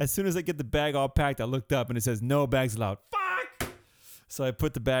 And as soon as I get the bag all packed, I looked up and it says, no bags allowed. Fuck! So I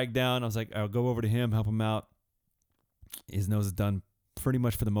put the bag down. I was like, I'll go over to him, help him out. His nose is done pretty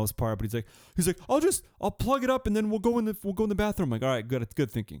much for the most part. But he's like, I'll plug it up and then we'll go in the bathroom. I'm like, all right, good. It's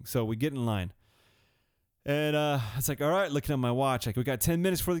good thinking. So we get in line. And it's like, all right, looking at my watch, like we got 10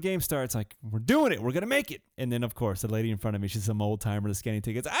 minutes before the game starts. Like, we're doing it. We're going to make it. And then, of course, the lady in front of me, she's some old timer that's scanning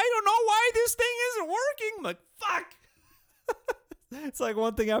tickets. I don't know why this thing isn't working. I'm like, fuck. It's like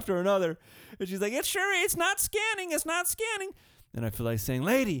one thing after another. And she's like, it's not scanning. It's not scanning. And I feel like saying,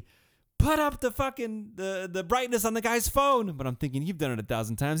 lady, put up the fucking, the brightness on the guy's phone. But I'm thinking, you've done it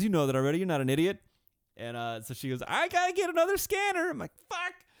 1,000 times. You know that already. You're not an idiot. And so she goes, I got to get another scanner. I'm like,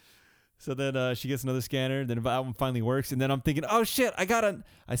 fuck. So then she gets another scanner. Then that one finally works. And then I'm thinking, oh, shit,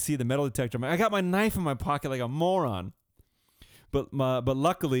 I see the metal detector. I got my knife in my pocket like a moron. But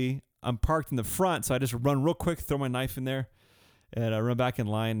luckily, I'm parked in the front. So I just run real quick, throw my knife in there. And I run back in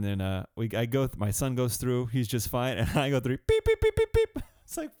line. And then my son goes through. He's just fine. And I go through. Beep, beep, beep, beep, beep.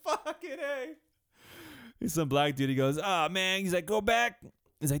 It's like, fucking hey. He's some black dude. He goes, oh, man. He's like, go back.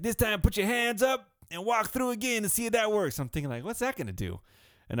 He's like, this time put your hands up and walk through again to see if that works. I'm thinking like, what's that going to do?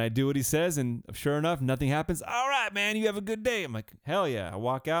 And I do what he says, and sure enough, nothing happens. All right, man, you have a good day. I'm like, hell yeah. I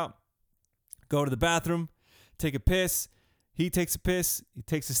walk out, go to the bathroom, take a piss. He takes a piss. He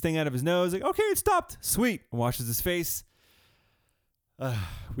takes this thing out of his nose. Like, okay, it stopped. Sweet. Washes his face.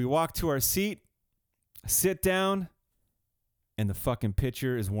 We walk to our seat, sit down, and the fucking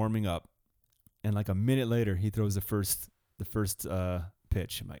pitcher is warming up. And like a minute later, he throws the first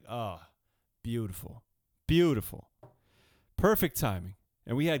pitch. I'm like, oh, beautiful. Beautiful. Perfect timing.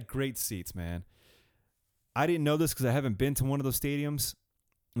 And we had great seats, man. I didn't know this because I haven't been to one of those stadiums.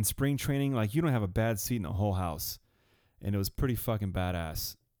 In spring training, like, you don't have a bad seat in the whole house. And it was pretty fucking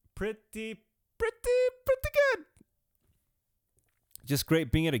badass. Pretty good. Just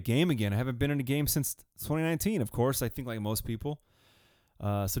great being at a game again. I haven't been in a game since 2019, of course. I think like most people.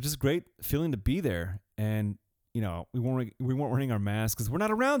 So just great feeling to be there. And, you know, we weren't wearing our masks because we're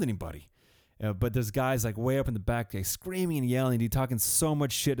not around anybody. But there's guys like way up in the back, like, screaming and yelling. He's talking so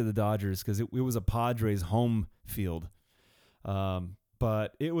much shit to the Dodgers because it was a Padres home field.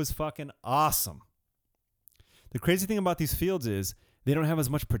 But it was fucking awesome. The crazy thing about these fields is they don't have as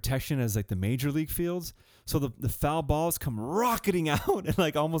much protection as like the major league fields. So the foul balls come rocketing out and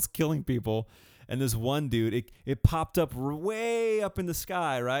like almost killing people. And this one dude, it popped up way up in the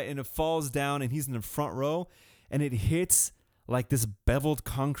sky, right? And it falls down and he's in the front row and it hits like this beveled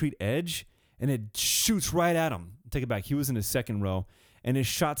concrete edge and it shoots right at him. Take it back. He was in the second row and it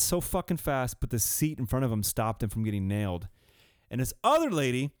shot so fucking fast, but the seat in front of him stopped him from getting nailed. And this other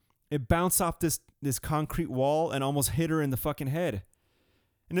lady, it bounced off this concrete wall and almost hit her in the fucking head.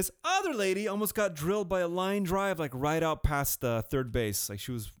 And this other lady almost got drilled by a line drive, like right out past third base. Like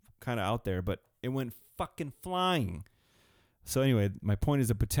she was kind of out there, but it went fucking flying. So anyway, my point is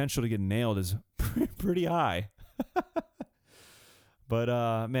the potential to get nailed is pretty high.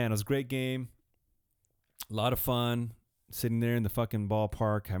 But man, it was a great game. A lot of fun. Sitting there in the fucking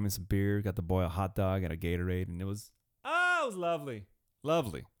ballpark, having some beer, got the boy a hot dog and a Gatorade, and it was lovely.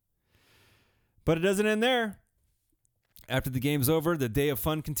 Lovely. But it doesn't end there. After the game's over, the day of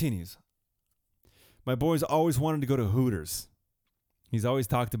fun continues. My boy's always wanted to go to Hooters. He's always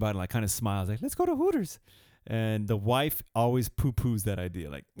talked about it, like kind of smiles, like, let's go to Hooters. And the wife always poo-poos that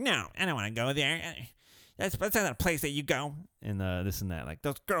idea, like, no, I don't want to go there. That's not a place that you go. And this and that, like,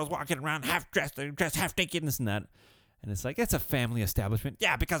 those girls walking around half-dressed, they're dressed half-naked, and this and that. And it's like, it's a family establishment.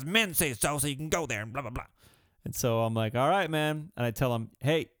 Yeah, because men say so you can go there and blah, blah, blah. And so I'm like, all right, man. And I tell him,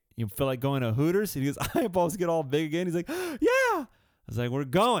 hey, you feel like going to Hooters? And he goes, eyeballs get all big again. He's like, yeah. I was like, we're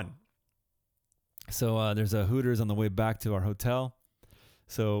going. So there's a Hooters on the way back to our hotel.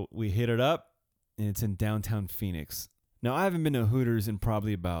 So we hit it up, and it's in downtown Phoenix. Now, I haven't been to Hooters in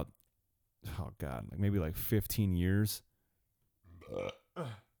probably about, maybe like 15 years.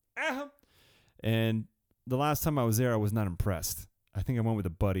 And the last time I was there, I was not impressed. I think I went with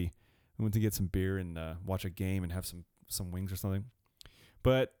a buddy. We went to get some beer and watch a game and have some wings or something.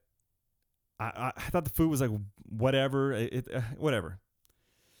 But I thought the food was like whatever. Whatever.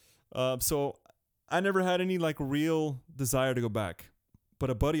 So I never had any like real desire to go back. But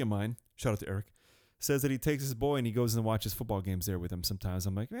a buddy of mine, shout out to Eric, says that he takes his boy and he goes and watches football games there with him sometimes.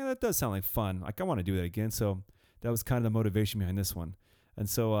 I'm like, man, that does sound like fun. Like, I want to do that again. So that was kind of the motivation behind this one. And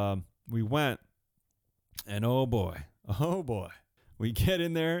so we went, and oh boy, we get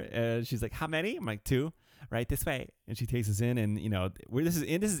in there and she's like, how many? I'm like, 2. Right this way. And she takes us in, and you know, this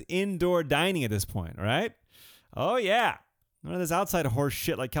is indoor dining at this point, right? Oh yeah. None of this outside horse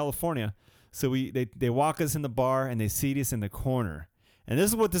shit like California. So they walk us in the bar and they seat us in the corner. And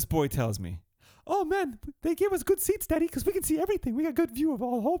this is what this boy tells me. Oh man, they gave us good seats, Daddy, because we can see everything. We got good view of the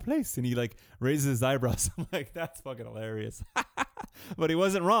whole place. And he like raises his eyebrows. I'm like, that's fucking hilarious. But he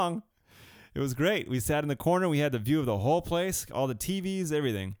wasn't wrong. It was great. We sat in the corner. We had the view of the whole place, all the TVs,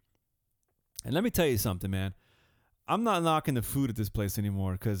 everything. And let me tell you something, man. I'm not knocking the food at this place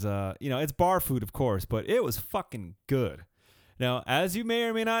anymore because, it's bar food, of course, but it was fucking good. Now, as you may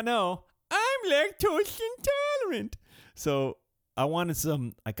or may not know, I'm lactose intolerant. So I wanted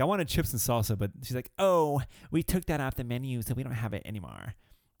chips and salsa, but she's like, oh, we took that off the menu, so we don't have it anymore.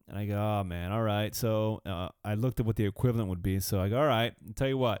 And I go, oh, man, all right. So I looked at what the equivalent would be. So I go, all right, I'll tell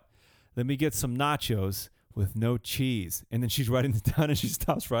you what. Let me get some nachos with no cheese. And then she's writing it down and she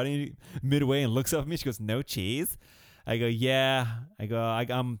stops writing midway and looks up at me. She goes, no cheese? I go, yeah. I go,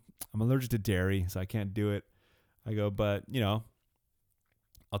 I'm allergic to dairy, so I can't do it. I go, but,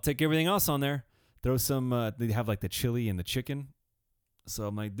 I'll take everything else on there. Throw some, they have like the chili and the chicken. So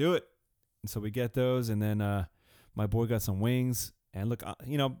I'm like, do it. And so we get those. And then my boy got some wings. And look,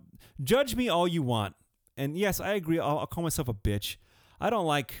 judge me all you want. And yes, I agree. I'll call myself a bitch. I don't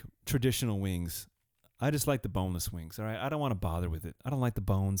like traditional wings. I just like the boneless wings, all right? I don't want to bother with it. I don't like the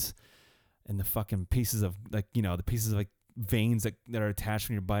bones and the fucking pieces of, like, the pieces of, like, veins that are attached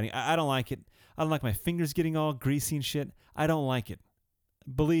when you're biting. I don't like it. I don't like my fingers getting all greasy and shit. I don't like it.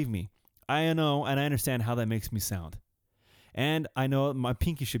 Believe me, I know and I understand how that makes me sound. And I know my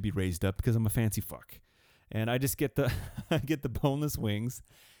pinky should be raised up because I'm a fancy fuck. And I just get the I get the boneless wings.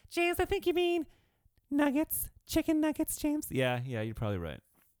 James, I think you mean nuggets, chicken nuggets, James. Yeah, you're probably right.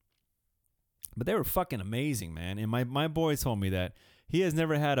 But they were fucking amazing, man. And my boy told me that he has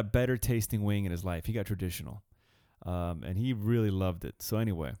never had a better tasting wing in his life. He got traditional. And he really loved it. So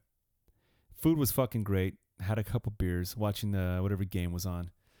anyway, food was fucking great. Had a couple beers, watching the whatever game was on,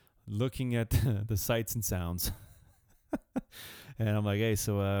 looking at the sights and sounds. And I'm like, hey,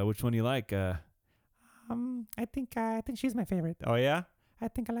 so which one do you like? I think she's my favorite. Oh, yeah? I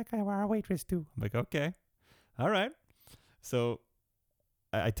think I like our waitress too. I'm like, okay. All right. So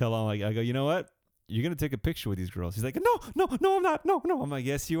I tell him, like, I go, you know what? You're going to take a picture with these girls. He's like, no, I'm not. No. I'm like,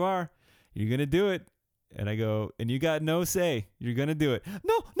 yes, you are. You're going to do it. And I go, and you got no say. You're going to do it.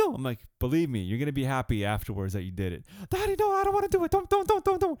 No. I'm like, believe me, you're going to be happy afterwards that you did it. Daddy, no, I don't want to do it.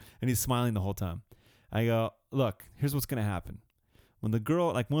 Don't. And he's smiling the whole time. I go, look, here's what's going to happen. When the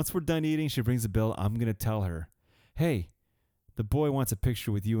girl, like, once we're done eating, she brings the bill, I'm going to tell her, hey, the boy wants a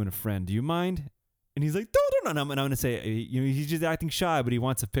picture with you and a friend. Do you mind? And he's like, no. And I'm going to say, he's just acting shy, but he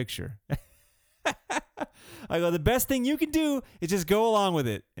wants a picture. I go, the best thing you can do is just go along with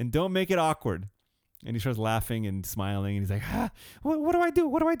it and don't make it awkward. And he starts laughing and smiling, and he's like, what do I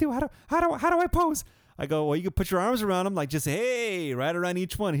do? How do I pose? I go, well, you can put your arms around him, like, just, hey, right around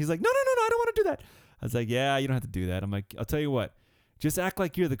each one. He's like, no, I don't want to do that. I was like, yeah, you don't have to do that. I'm like, I'll tell you what. Just act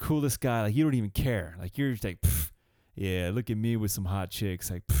like you're the coolest guy. Like, you don't even care. Like, you're just like, pff, yeah, look at me with some hot chicks.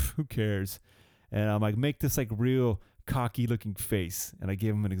 Like, pff, who cares? And I'm like, make this, like, real cocky looking face. And I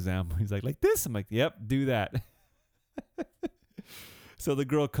gave him an example. He's like this? I'm like, yep, do that. So the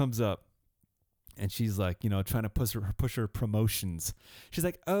girl comes up. And she's like, trying to push her promotions. She's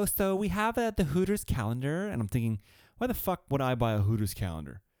like, oh, so we have the Hooters calendar. And I'm thinking, why the fuck would I buy a Hooters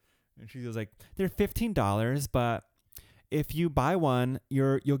calendar? And she goes like, they're $15, but if you buy one,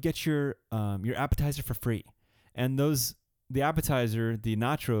 you'll get your appetizer for free. And the appetizer, the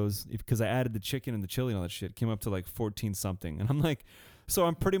nachos, because I added the chicken and the chili and all that shit, came up to like 14 something. And I'm like, so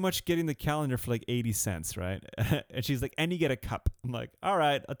I'm pretty much getting the calendar for like 80 cents, right? And she's like, and you get a cup. I'm like, all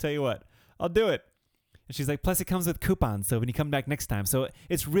right, I'll tell you what, I'll do it. And she's like, plus it comes with coupons, so when you come back next time, so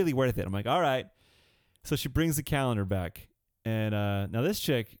it's really worth it. I'm like, all right. So she brings the calendar back. And now this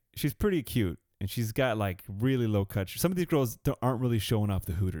chick, she's pretty cute. And she's got like really low cut. Some of these girls aren't really showing off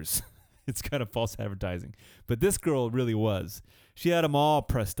the Hooters. It's kind of false advertising. But this girl really was. She had them all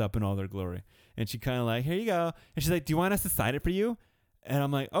pressed up in all their glory. And she kind of like, here you go. And she's like, do you want us to sign it for you? And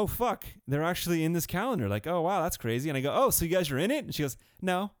I'm like, oh, fuck. They're actually in this calendar. Like, oh, wow, that's crazy. And I go, oh, so you guys are in it? And she goes,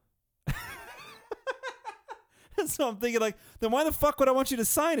 no. So I'm thinking like, then why the fuck would I want you to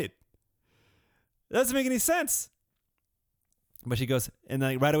sign it? That doesn't make any sense. But she goes, and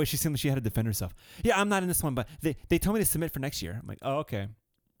like right away she seemed like she had to defend herself. Yeah, I'm not in this one, but they told me to submit for next year. I'm like, oh, okay.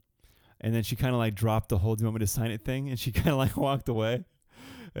 And then she kind of like dropped the whole "do you want me to sign it" thing, and she kind of like walked away.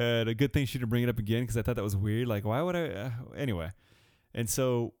 And a good thing she didn't bring it up again because I thought that was weird. Like, why would I? Anyway, and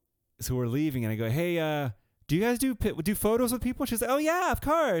so we're leaving, and I go, hey, do you guys do photos with people? She's like, oh yeah, of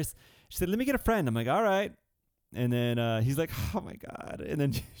course. She said, let me get a friend. I'm like, all right. And then he's like, oh my god. And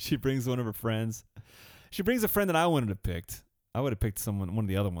then she brings one of her friends. She brings a friend that I wanted to pick. I would have picked one of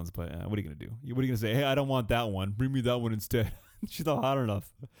the other ones, but what are you going to do? What are you going to say? Hey, I don't want that one. Bring me that one instead. She's not hot enough.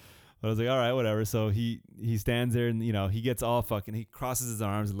 But I was like, all right, whatever. So he stands there and, he gets all fucking, he crosses his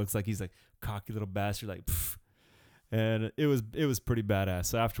arms. It looks like he's like cocky little bastard, like, pff. And it was pretty badass.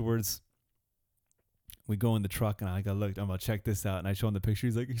 So afterwards, we go in the truck and I go, look, I'm going to check this out. And I show him the picture.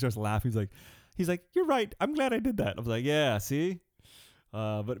 He starts laughing. He's like, you're right. I'm glad I did that. I was like, yeah, see?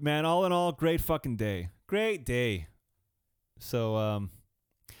 But man, all in all, great fucking day. Great day. So,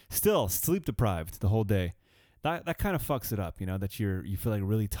 still sleep deprived the whole day. That kind of fucks it up, that you feel like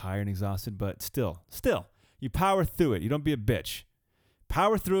really tired and exhausted, but still, you power through it. You don't be a bitch.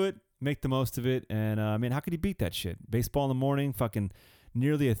 Power through it, make the most of it, and, how could you beat that shit? Baseball in the morning, fucking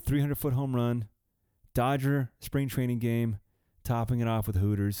nearly a 300-foot home run, Dodger spring training game, topping it off with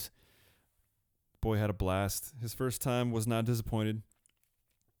Hooters. Boy had a blast. His first time was not disappointed.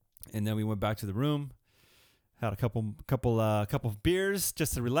 And then we went back to the room, had a couple of beers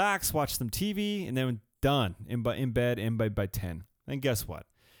just to relax, watch some TV, and then done in bed by 10. And guess what?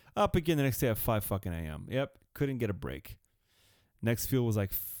 Up again the next day at 5 fucking a.m. Yep, couldn't get a break. Next fuel was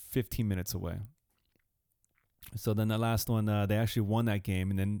like 15 minutes away. So then the last one, they actually won that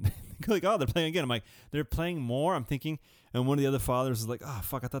game, and then like, oh, they're playing again. I'm like, they're playing more. I'm thinking, and one of the other fathers is like, oh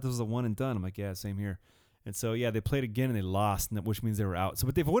fuck, I thought this was a one and done. I'm like, yeah, same here. And so yeah, they played again and they lost, which means they were out. So,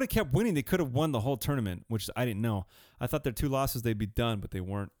 but if they would have kept winning, they could have won the whole tournament, which I didn't know. I thought their 2 losses they'd be done, but they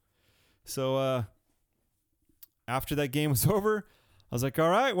weren't. So after that game was over, I was like, all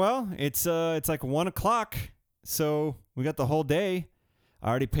right, well, it's like 1 o'clock, so we got the whole day. I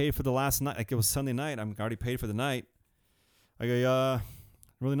already paid for the last night. Like, it was Sunday night. I'm already paid for the night. I go,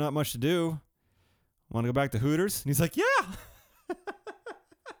 really not much to do. Want to go back to Hooters? And he's like, yeah.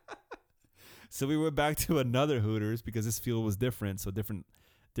 So we went back to another Hooters because this field was different, so different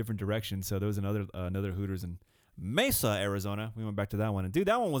direction. So there was another Hooters in Mesa, Arizona. We went back to that one, and dude,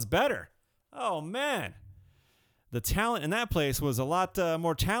 that one was better. Oh man, the talent in that place was a lot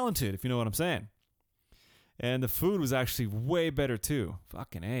more talented, if you know what I'm saying. And the food was actually way better too.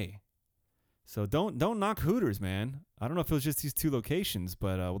 Fucking A. So don't knock Hooters, man. I don't know if it was just these 2 locations,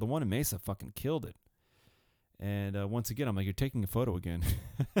 but the one in Mesa fucking killed it. And once again, I'm like, you're taking a photo again.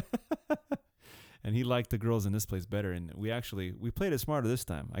 And he liked the girls in this place better. And we played it smarter this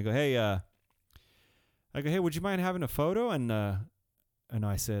time. I go, hey, would you mind having a photo? And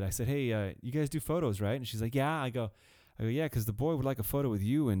I said, hey, you guys do photos, right? And she's like, yeah. I go, yeah, because the boy would like a photo with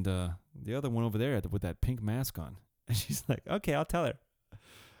you and the other one over there with that pink mask on. And she's like, okay, I'll tell her.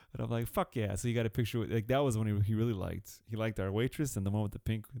 And I'm like, fuck yeah. So you got a picture with, like, that was one he really liked. He liked our waitress and the one with the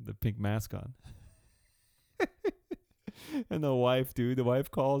pink mask on. And the wife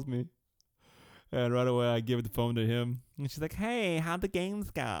calls me. And right away I give the phone to him. And she's like, hey, how'd the games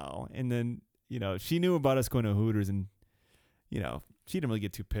go? And then, she knew about us going to Hooters and, she didn't really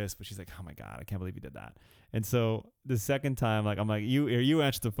get too pissed, but she's like, oh my God, I can't believe you did that. And so the second time, I'm like, you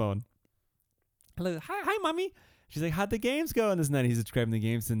answer the phone. Hello, hi, mommy. She's like, how'd the games go? And this night he's describing the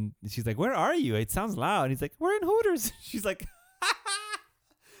games, and she's like, where are you? It sounds loud. And he's like, we're in Hooters. She's like,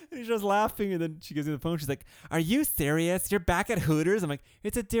 and he's just laughing, and then she gives me the phone. She's like, are you serious? You're back at Hooters? I'm like,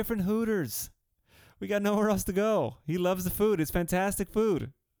 it's a different Hooters. We got nowhere else to go. He loves the food. It's fantastic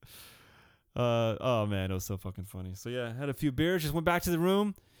food. Oh man, it was so fucking funny. So yeah, had a few beers, just went back to the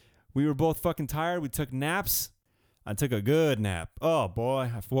room. We were both fucking tired. We took naps. I took a good nap. Oh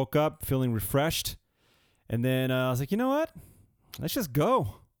boy, I woke up feeling refreshed. And then I was like, you know what? Let's just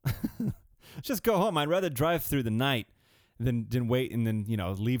go. Let's just go home. I'd rather drive through the night than wait and then,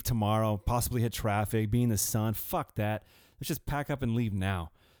 leave tomorrow, possibly hit traffic, be in the sun. Fuck that. Let's just pack up and leave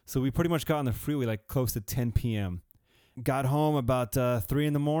now. So we pretty much got on the freeway like close to 10 p.m. Got home about 3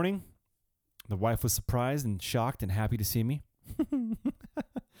 in the morning. The wife was surprised and shocked and happy to see me.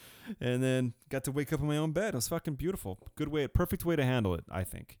 And then got to wake up in my own bed. It was fucking beautiful. Perfect way to handle it, I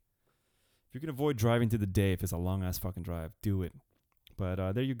think. If you can avoid driving through the day, if it's a long-ass fucking drive, do it.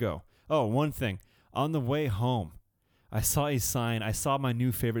 But there you go. Oh, one thing. On the way home, I saw a sign. I saw my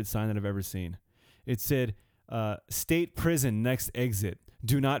new favorite sign that I've ever seen. It said, State Prison, next exit.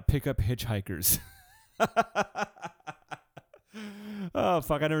 Do not pick up hitchhikers. Oh,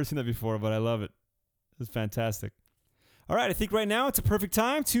 fuck. I've never seen that before, but I love it. It's fantastic. All right, I think right now it's a perfect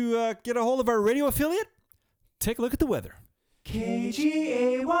time to get a hold of our radio affiliate. Take a look at the weather.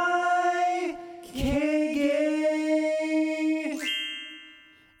 KGAY, K-Gay.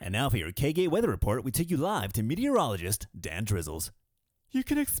 And now for your K-Gay weather report, we take you live to meteorologist Dan Drizzles. You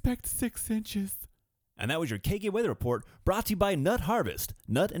can expect 6 inches. And that was your K-Gay weather report, brought to you by Nut Harvest,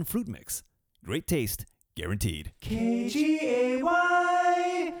 nut and fruit mix. Great taste, guaranteed. KGAY,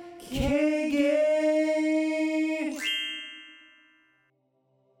 K-Gay.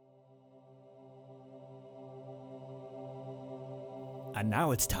 And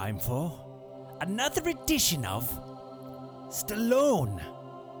now it's time for another edition of Stallone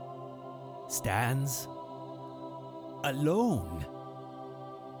Stands Alone.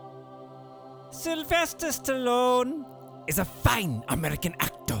 Sylvester Stallone is a fine American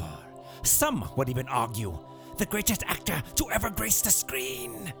actor. Some would even argue the greatest actor to ever grace the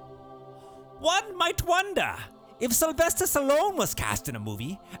screen. One might wonder if Sylvester Stallone was cast in a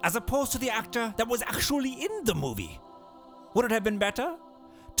movie as opposed to the actor that was actually in the movie. Would it have been better?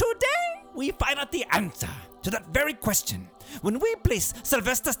 Today, we find out the answer to that very question when we place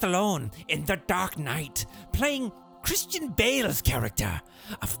Sylvester Stallone in The Dark Knight, playing Christian Bale's character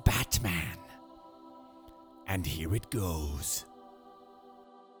of Batman. And here it goes.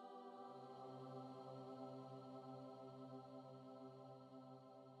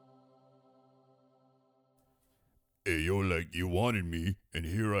 Hey, yo, like, you wanted me, and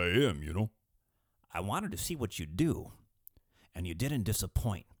here I am, you know? I wanted to see what you'd do, and you didn't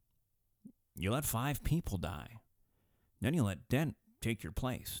disappoint. You let 5 people die. Then you let take your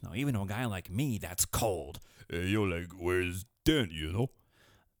place. Now, even to a guy like me, that's cold. Hey, yo, like, where's Dent, you know?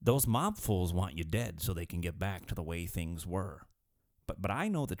 Those mob fools want you dead so they can get back to the way things were. But I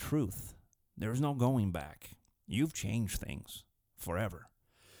know the truth. There's no going back. You've changed things. Forever.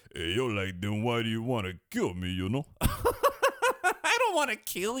 Hey, yo, like, then why do you want to kill me, you know? I don't want to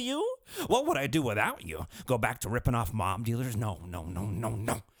kill you. What would I do without you? Go back to ripping off mob dealers? No.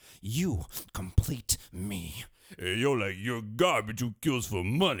 You complete me. Hey, yo, like, you're garbage who kills for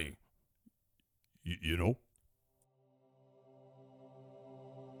money. You know?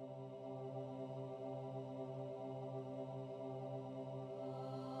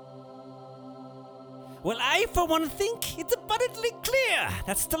 Well, I, for one, think it's abundantly clear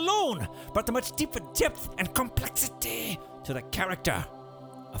that Stallone brought a much deeper depth and complexity to the character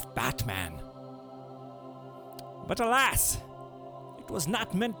of Batman. But alas, it was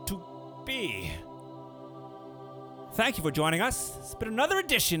not meant to be. Thank you for joining us. It's been another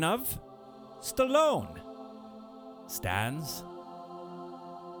edition of Stallone Stands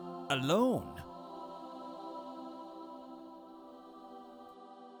Alone.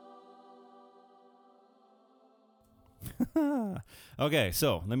 Okay,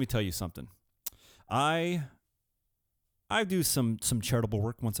 so let me tell you something. I do some charitable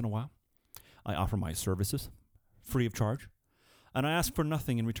work once in a while. I offer my services free of charge, and I ask for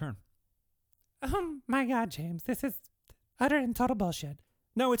nothing in return. Oh my God, James, this is utter and total bullshit.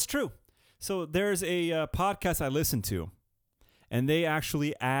 No, it's true. So there's a podcast I listen to, and they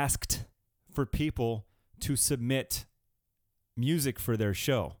actually asked for people to submit music for their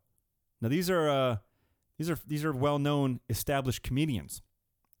show. Now these are well-known, established comedians,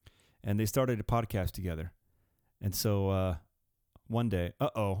 and they started a podcast together. And so one day,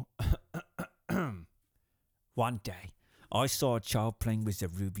 one day, I saw a child playing with a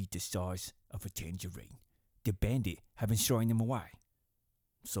ruby the size of a tangerine. The bandit having throwing them away.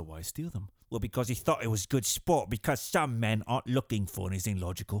 So why steal them? Well, because he thought it was good sport, because some men aren't looking for anything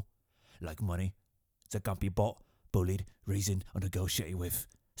logical, like money, that can't be bought, bullied, reasoned, or negotiated with.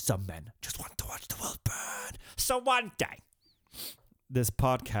 Some men just want to watch the world burn. So one day, this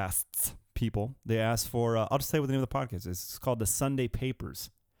podcast's people, they asked for, I'll just say what the name of the podcast is. It's called The Sunday Papers.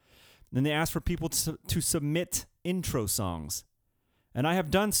 And they asked for people to submit intro songs. And I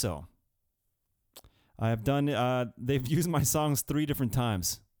have done so. I have done, they've used my songs 3 different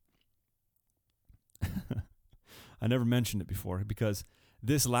times. I never mentioned it before because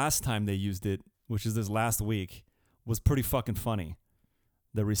this last time they used it, which is this last week, was pretty fucking funny.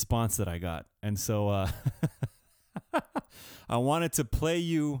 The response that I got. And so I wanted to play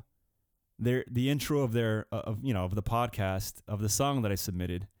you the intro of of the podcast, of the song that I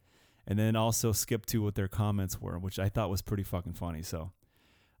submitted, and then also skip to what their comments were, which I thought was pretty fucking funny. So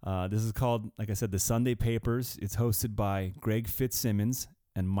this is called, like I said, The Sunday Papers. It's hosted by Greg Fitzsimmons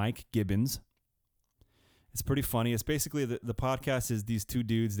and Mike Gibbons. It's pretty funny. It's basically the podcast is these 2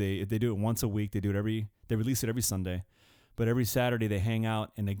 dudes. They do it once a week. They release it every Sunday. But every Saturday they hang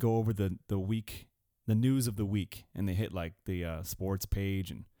out and they go over the news of the week, and they hit like the sports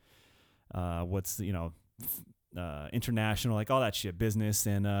page and what's international, like all that shit, business,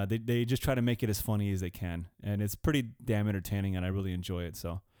 and they just try to make it as funny as they can, and it's pretty damn entertaining, and I really enjoy it.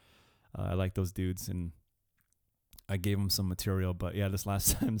 So I like those dudes, and I gave them some material. But yeah, this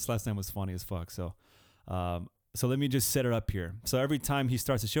last time was funny as fuck. So let me just set it up here. So every time he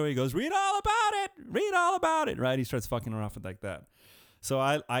starts the show, he goes, read all about it, right? He starts fucking around with like that. So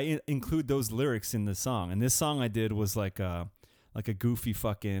I include those lyrics in the song. And this song I did was like a goofy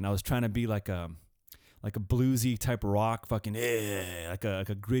fucking, I was trying to be like a bluesy type rock fucking, like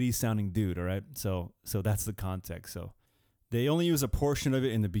a gritty sounding dude, all right? So that's the context. So they only use a portion of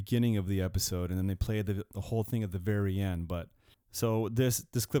it in the beginning of the episode, and then they play the whole thing at the very end. But so this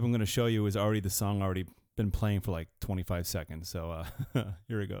clip I'm going to show you is already the song already been playing for like 25 seconds. So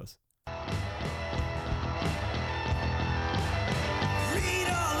here it goes. Read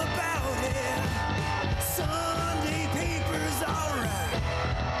all about it. Sunday papers, alright.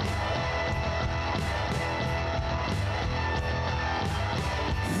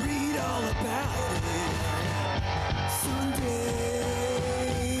 Read all about it.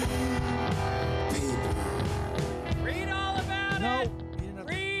 Sunday papers. Read all about it.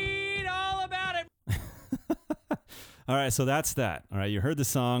 Read all about it. All right, so that's that. All right, you heard the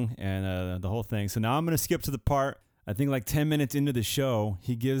song and the whole thing. So now I'm going to skip to the part, I think like 10 minutes into the show,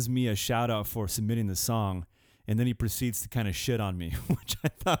 he gives me a shout out for submitting the song, and then he proceeds to kind of shit on me, which I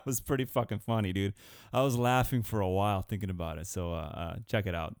thought was pretty fucking funny, dude. I was laughing for a while thinking about it, so check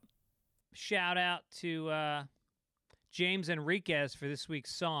it out. Shout out to James Enriquez for this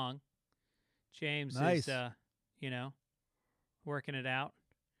week's song. James Nice. is, working it out.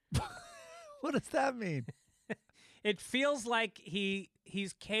 What does that mean? It feels like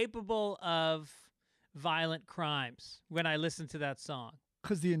he's capable of violent crimes when I listen to that song.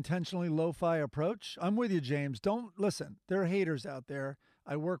 Because the intentionally lo-fi approach? I'm with you, James. Don't listen. There are haters out there.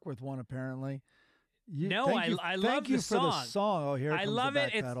 I work with one, apparently. No, I love thank you the for song. the song. Oh, here I comes love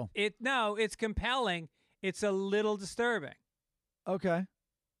the it. backpedal. No, it's compelling. It's a little disturbing. Okay.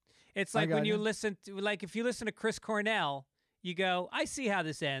 It's I like got when you you. listen to, like, if you listen to Chris Cornell, you go, I see how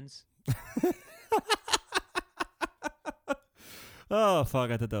this ends. Oh,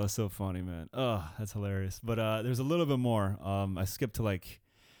 fuck. I thought that was so funny, man. Oh, that's hilarious. But there's a little bit more. I skipped to I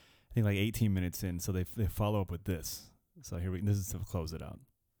think 18 minutes in, so they follow up with this. So this is to close it out.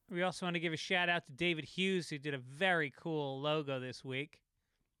 We also want to give a shout out to David Hughes, who did a very cool logo this week.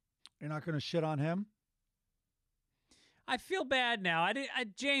 You're not going to shit on him? I feel bad now.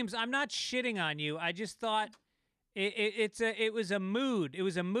 James, I'm not shitting on you. I just thought it was a mood. It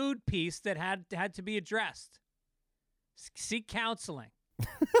was a mood piece that had to be addressed. Seek counseling.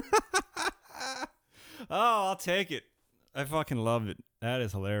 Oh, I'll take it. I fucking love it. That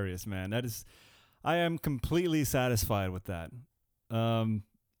is hilarious, man. I am completely satisfied with that.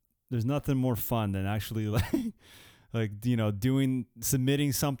 There's nothing more fun than actually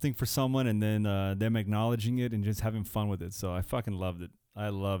submitting something for someone and then them acknowledging it and just having fun with it. So I fucking loved it. I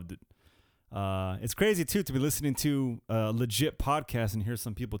loved it. It's crazy too to be listening to a legit podcast and hear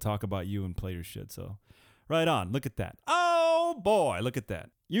some people talk about you and play your shit. So right on. Look at that. Oh boy, look at that.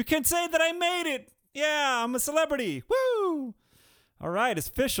 You can say that I made it. Yeah, I'm a celebrity. Woo! All right, it's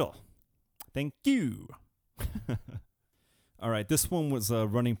official. Thank you. All right, this one was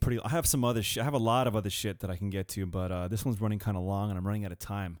running pretty. I have some other shit. I have a lot of other shit that I can get to, but this one's running kind of long, and I'm running out of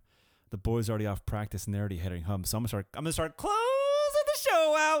time. The boys are already off practice, and they're already heading home. So I'm gonna start closing the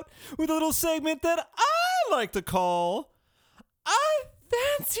show out with a little segment that I like to call "I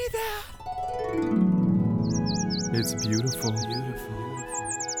Fancy That." It's beautiful.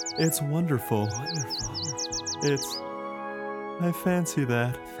 It's wonderful. It's I fancy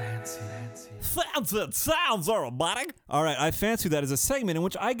that. Sounds aromatic. All right, I Fancy That is a segment in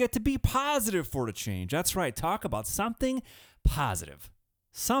which I get to be positive for a change. That's right, talk about something positive.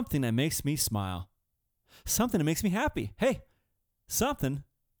 Something that makes me smile. Something that makes me happy. Hey, something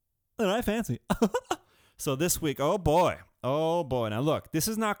that I fancy. So this week, oh boy. Now look, this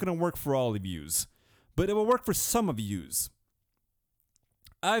is not going to work for all of yous, but it will work for some of yous.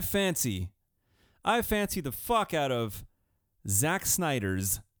 I fancy the fuck out of Zack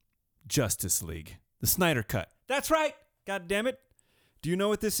Snyder's Justice League. The Snyder Cut. That's right. God damn it. Do you know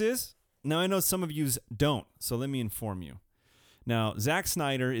what this is? Now, I know some of yous don't, so let me inform you. Now, Zack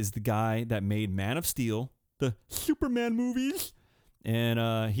Snyder is the guy that made Man of Steel, the Superman movies,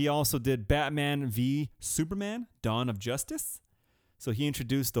 and he also did Batman v Superman, Dawn of Justice. So he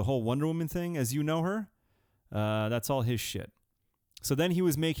introduced the whole Wonder Woman thing, as you know her. That's all his shit. So then he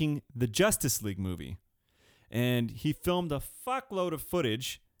was making the Justice League movie, and he filmed a fuckload of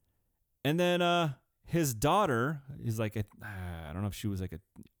footage. And then his daughter is I don't know if she was like an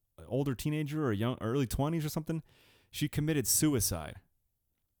older teenager or young, early 20s or something. She committed suicide.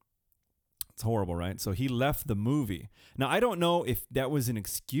 It's horrible, right? So he left the movie. Now, I don't know if that was an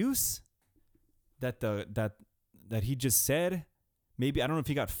excuse that he just said. Maybe, I don't know if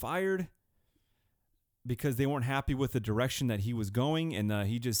he got fired because they weren't happy with the direction that he was going, and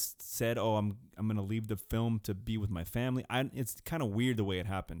he just said, "Oh, I'm going to leave the film to be with my family." It's kind of weird the way it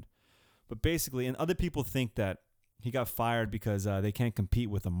happened. But basically, and other people think that he got fired because they can't compete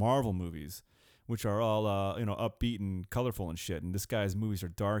with the Marvel movies, which are all upbeat and colorful and shit. And this guy's movies are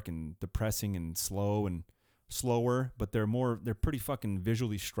dark and depressing and slower, but they're pretty fucking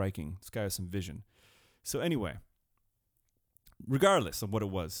visually striking. This guy has some vision. So anyway, regardless of what it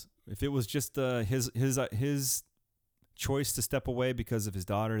was, if it was just his choice to step away because of his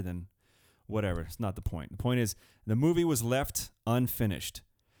daughter, then whatever. It's not the point. The point is the movie was left unfinished.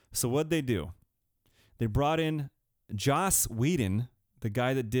 So what'd they do? They brought in Joss Whedon, the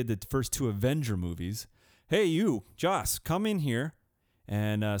guy that did the first two Avenger movies. Hey, you, Joss, come in here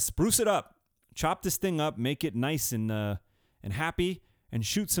and spruce it up. Chop this thing up, make it nice and happy, and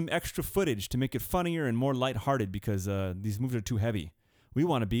shoot some extra footage to make it funnier and more lighthearted because these movies are too heavy. We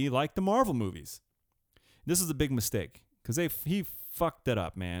want to be like the Marvel movies. This is a big mistake because he fucked that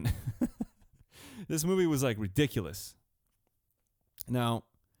up, man. This movie was ridiculous. Now,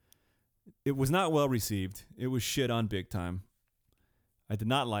 it was not well received. It was shit on big time. I did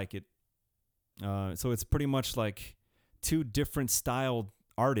not like it. So it's pretty much like two different styled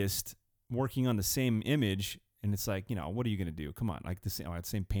artists working on the same image. And it's what are you going to do? Come on. The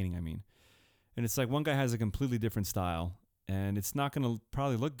same painting, I mean. And it's like one guy has a completely different style. and it's not going to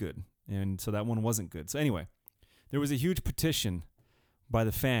probably look good. And so that one wasn't good. So anyway, there was a huge petition by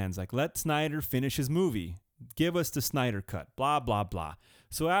the fans, like, let Snyder finish his movie. Give us the Snyder Cut, blah, blah, blah.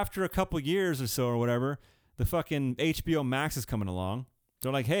 So after a couple years or so or whatever, the fucking HBO Max is coming along.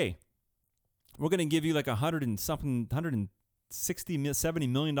 They're like, hey, we're going to give you like $160, $70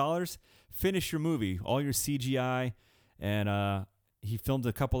 million. Finish your movie, all your CGI. And he filmed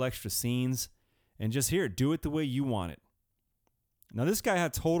a couple extra scenes. And just here, do it the way you want it. Now, this guy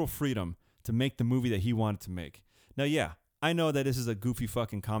had total freedom to make the movie that he wanted to make. Now, yeah, I know that this is a goofy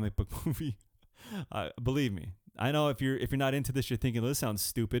fucking comic book movie. Believe me. I know if you're not into this, you're thinking, this sounds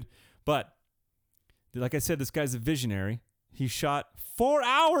stupid. But like I said, this guy's a visionary. He shot 4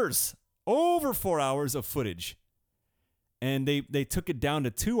 hours, over 4 hours of footage. And they took it down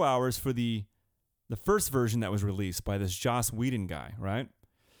to 2 hours for the first version that was released by this Joss Whedon guy, right?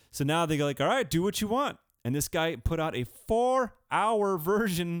 So now they go like, all right, do what you want. And this guy put out a 4-hour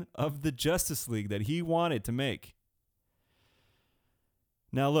version of the Justice League that he wanted to make.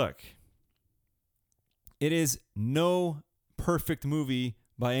 Now look, it is no perfect movie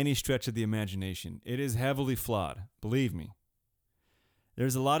by any stretch of the imagination. It is heavily flawed, believe me.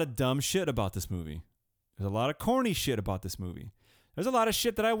 There's a lot of dumb shit about this movie. There's a lot of corny shit about this movie. There's a lot of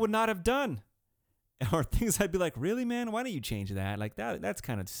shit that I would not have done. Or things I'd be like, really, man? Why don't you change that? Like, that's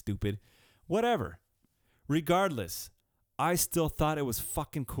kind of stupid. Whatever. Regardless, I still thought it was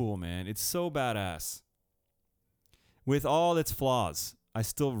fucking cool, man. It's so badass. With all its flaws, I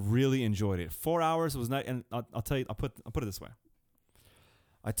still really enjoyed it. 4 hours was not, and I'll tell you, I'll put it this way.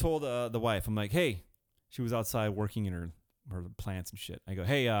 I told the wife, I'm like, hey, she was outside working in her plants and shit. I go,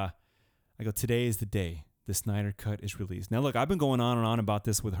 hey, today is the day the Snyder Cut is released. Now, look, I've been going on and on about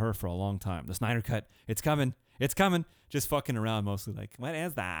this with her for a long time. The Snyder Cut, it's coming. It's coming. Just fucking around mostly like, what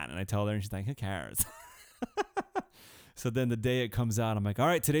is that? And I tell her and she's like, who cares? So then the day it comes out, I'm like, all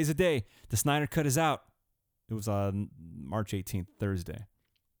right, today's the day. The Snyder Cut is out. It was on March 18th, Thursday.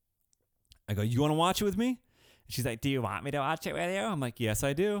 I go, you want to watch it with me? And she's like, do you want me to watch it with you? I'm like, yes,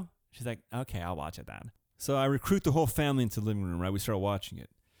 I do. She's like, okay, I'll watch it then. So I recruit the whole family into the living room, right? We start watching it.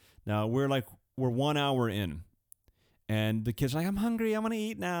 Now, we're 1 hour in. And the kids are like, I'm hungry. I want to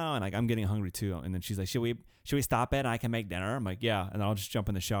eat now. And I'm getting hungry too. And then she's like, should we stop it? I can make dinner. I'm like, yeah. And I'll just jump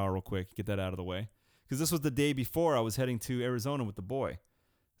in the shower real quick, get that out of the way. Because this was the day before I was heading to Arizona with the boy.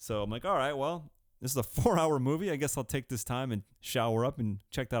 So I'm like, all right, well, this is a 4-hour movie. I guess I'll take this time and shower up and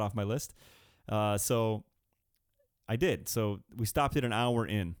check that off my list. So I did. So we stopped it an hour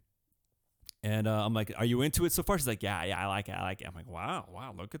in. And I'm like, are you into it so far? She's like, yeah, I like it. I'm like,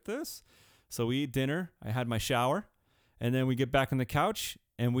 wow, look at this. So we eat dinner. I had my shower. And then we get back on the couch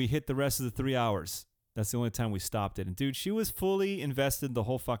and we hit the rest of the 3 hours. That's the only time we stopped it. And dude, she was fully invested the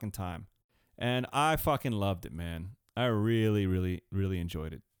whole fucking time. And I fucking loved it, man. I really, really, really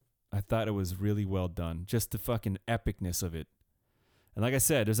enjoyed it. I thought it was really well done. Just the fucking epicness of it. And like I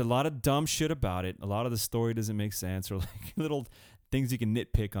said, there's a lot of dumb shit about it. A lot of the story doesn't make sense or like little things you can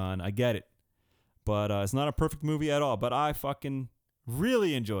nitpick on. I get it. But it's not a perfect movie at all. But I fucking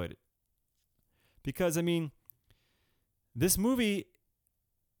really enjoyed it. Because, I mean, this movie,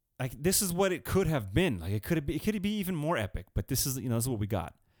 like, this is what it could have been. Like, it could be even more epic. But this is, this is what we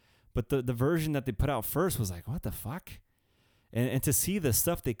got. But the version that they put out first was like, what the fuck? And to see the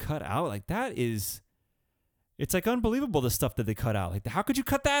stuff they cut out, like, it's like unbelievable, the stuff that they cut out. Like, how could you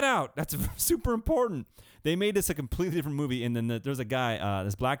cut that out? That's super important. They made this a completely different movie. And then there's a guy,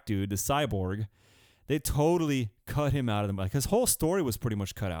 this black dude, the cyborg. They totally cut him out of the movie. Like, his whole story was pretty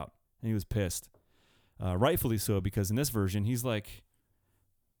much cut out. And he was pissed. Rightfully so, because in this version, he's like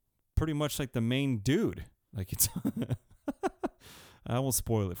pretty much like the main dude. Like, it's... I won't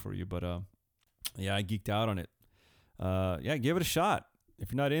spoil it for you, but yeah, I geeked out on it. Yeah, give it a shot.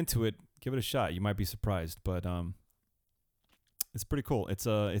 If you're not into it, give it a shot. You might be surprised, but it's pretty cool. It's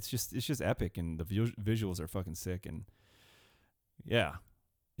just epic, and the visuals are fucking sick, and yeah.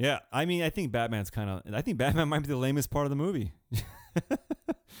 I mean, I think Batman might be the lamest part of the movie.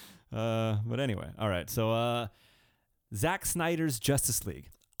 But anyway, all right. So Zack Snyder's Justice League.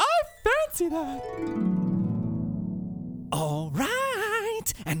 I fancy that. All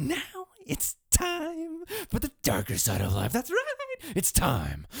right. And now it's time for the darker side of life. That's right. It's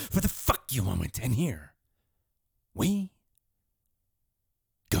time for the fuck you moment. And here we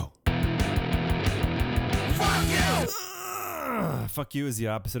go. Fuck you! Fuck you is the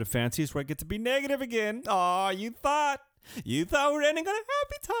opposite of fancies, where I get to be negative again. Aw, you thought we're ending on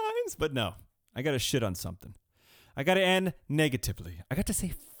happy times. But no, I got to shit on something. I got to end negatively. I got to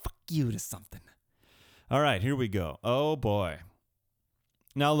say fuck you to something. All right, here we go. Oh, boy.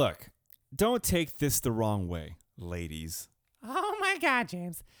 Now, look, don't take this the wrong way, ladies. God,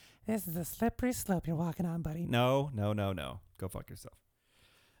 James. This is a slippery slope you're walking on, buddy. No. Go fuck yourself.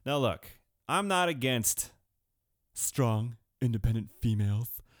 Now look, I'm not against strong, independent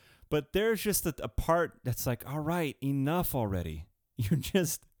females, but there's just a part that's like, all right, enough already. You're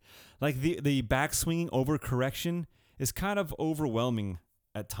just like the backswinging overcorrection is kind of overwhelming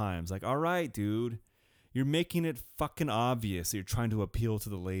at times. Like, all right, dude, you're making it fucking obvious that you're trying to appeal to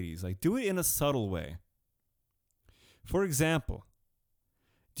the ladies. Like, do it in a subtle way. For example,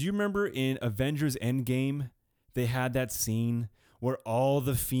 do you remember in Avengers Endgame, they had that scene where all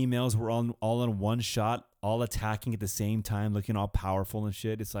the females were all in one shot, all attacking at the same time, looking all powerful and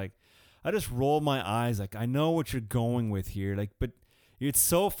shit? It's like, I just roll my eyes. Like, I know what you're going with here. Like, but it's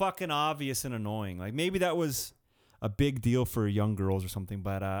so fucking obvious and annoying. Like, maybe that was a big deal for young girls or something,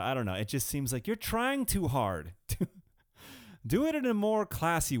 but I don't know. It just seems like you're trying too hard. Do it in a more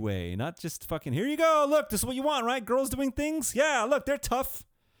classy way, not just fucking, here you go. Look, this is what you want, right? Girls doing things? Yeah, look, they're tough.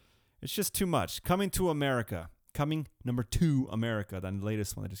 It's just too much. Coming number 2 America, the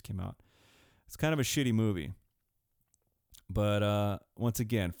latest one that just came out. It's kind of a shitty movie. But once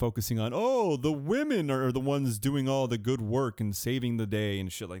again, focusing on, the women are the ones doing all the good work and saving the day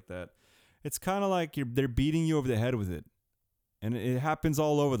and shit like that. It's kind of like they're beating you over the head with it. And it happens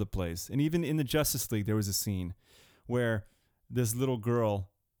all over the place. And even in the Justice League, there was a scene where this little girl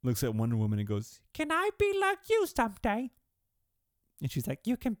looks at Wonder Woman and goes, Can I be like you someday? and she's like,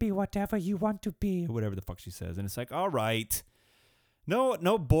 You can be whatever you want to be. or whatever the fuck she says. And it's like, all right.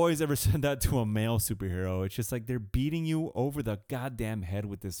 No boys ever said that to a male superhero. It's just like they're beating you over the goddamn head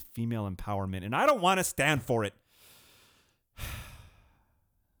with this female empowerment. And I don't want to stand for it.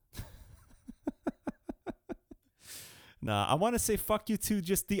 Nah, I want to say fuck you to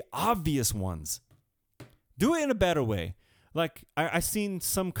just the obvious ones. Do it in a better way. Like, I seen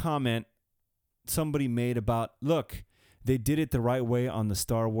some comment somebody made about, look, they did it the right way on the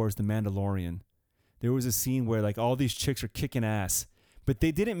Star Wars The Mandalorian. There was a scene where, like, all these chicks are kicking ass, but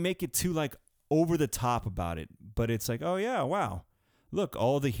they didn't make it too, like, over the top about it. But it's like, oh, yeah, wow. Look,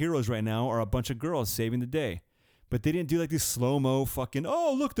 all the heroes right now are a bunch of girls saving the day. But they didn't do, like, this slow-mo fucking,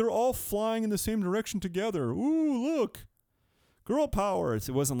 oh, look, they're all flying in the same direction together. Ooh, look. Girl power. It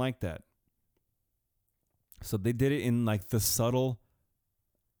wasn't like that. So they did it in, like, the subtle,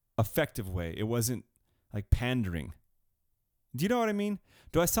 effective way. It wasn't, like, pandering. Do you know what I mean?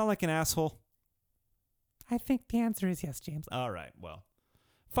 Do I sound like an asshole? I think the answer is yes, James. All right, well,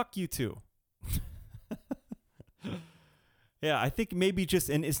 fuck you too. Yeah, I think maybe just,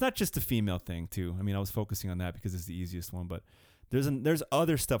 and it's not just a female thing too. I mean, I was focusing on that because it's the easiest one, but there's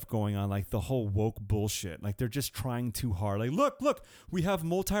other stuff going on, like the whole woke bullshit. Like, they're just trying too hard. Like, look, we have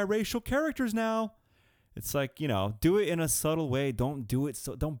multiracial characters now. It's like, do it in a subtle way. Don't do it.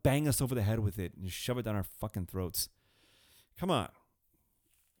 So don't bang us over the head with it and just shove it down our fucking throats. Come on.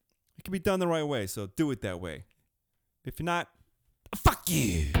 It can be done the right way, so do it that way. If you're not, fuck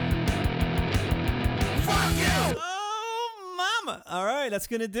you. Fuck you. Oh, mama. All right, that's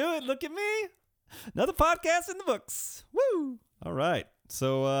going to do it. Look at me. Another podcast in the books. Woo. All right.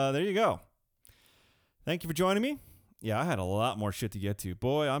 So there you go. Thank you for joining me. Yeah, I had a lot more shit to get to.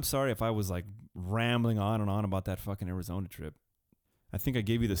 Boy, I'm sorry if I was like rambling on and on about that fucking Arizona trip. I think I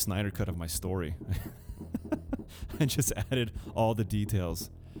gave you the Snyder cut of my story. I just added all the details.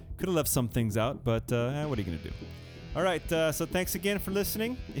 Could have left some things out, but what are you going to do? All right, so thanks again for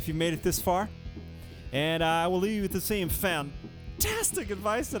listening, if you made it this far. And I will leave you with the same fantastic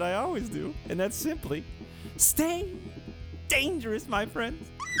advice that I always do, and that's simply, stay dangerous, my friends.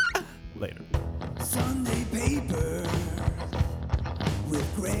 Later. Sunday paper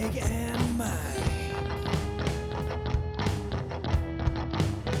with Greg and Mike.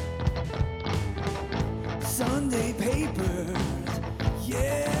 Sunday papers,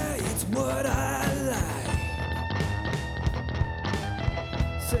 yeah, it's what I like.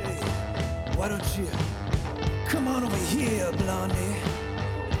 Say, why don't you come on over here, Blondie,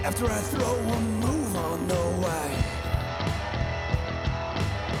 after I throw one move on the white.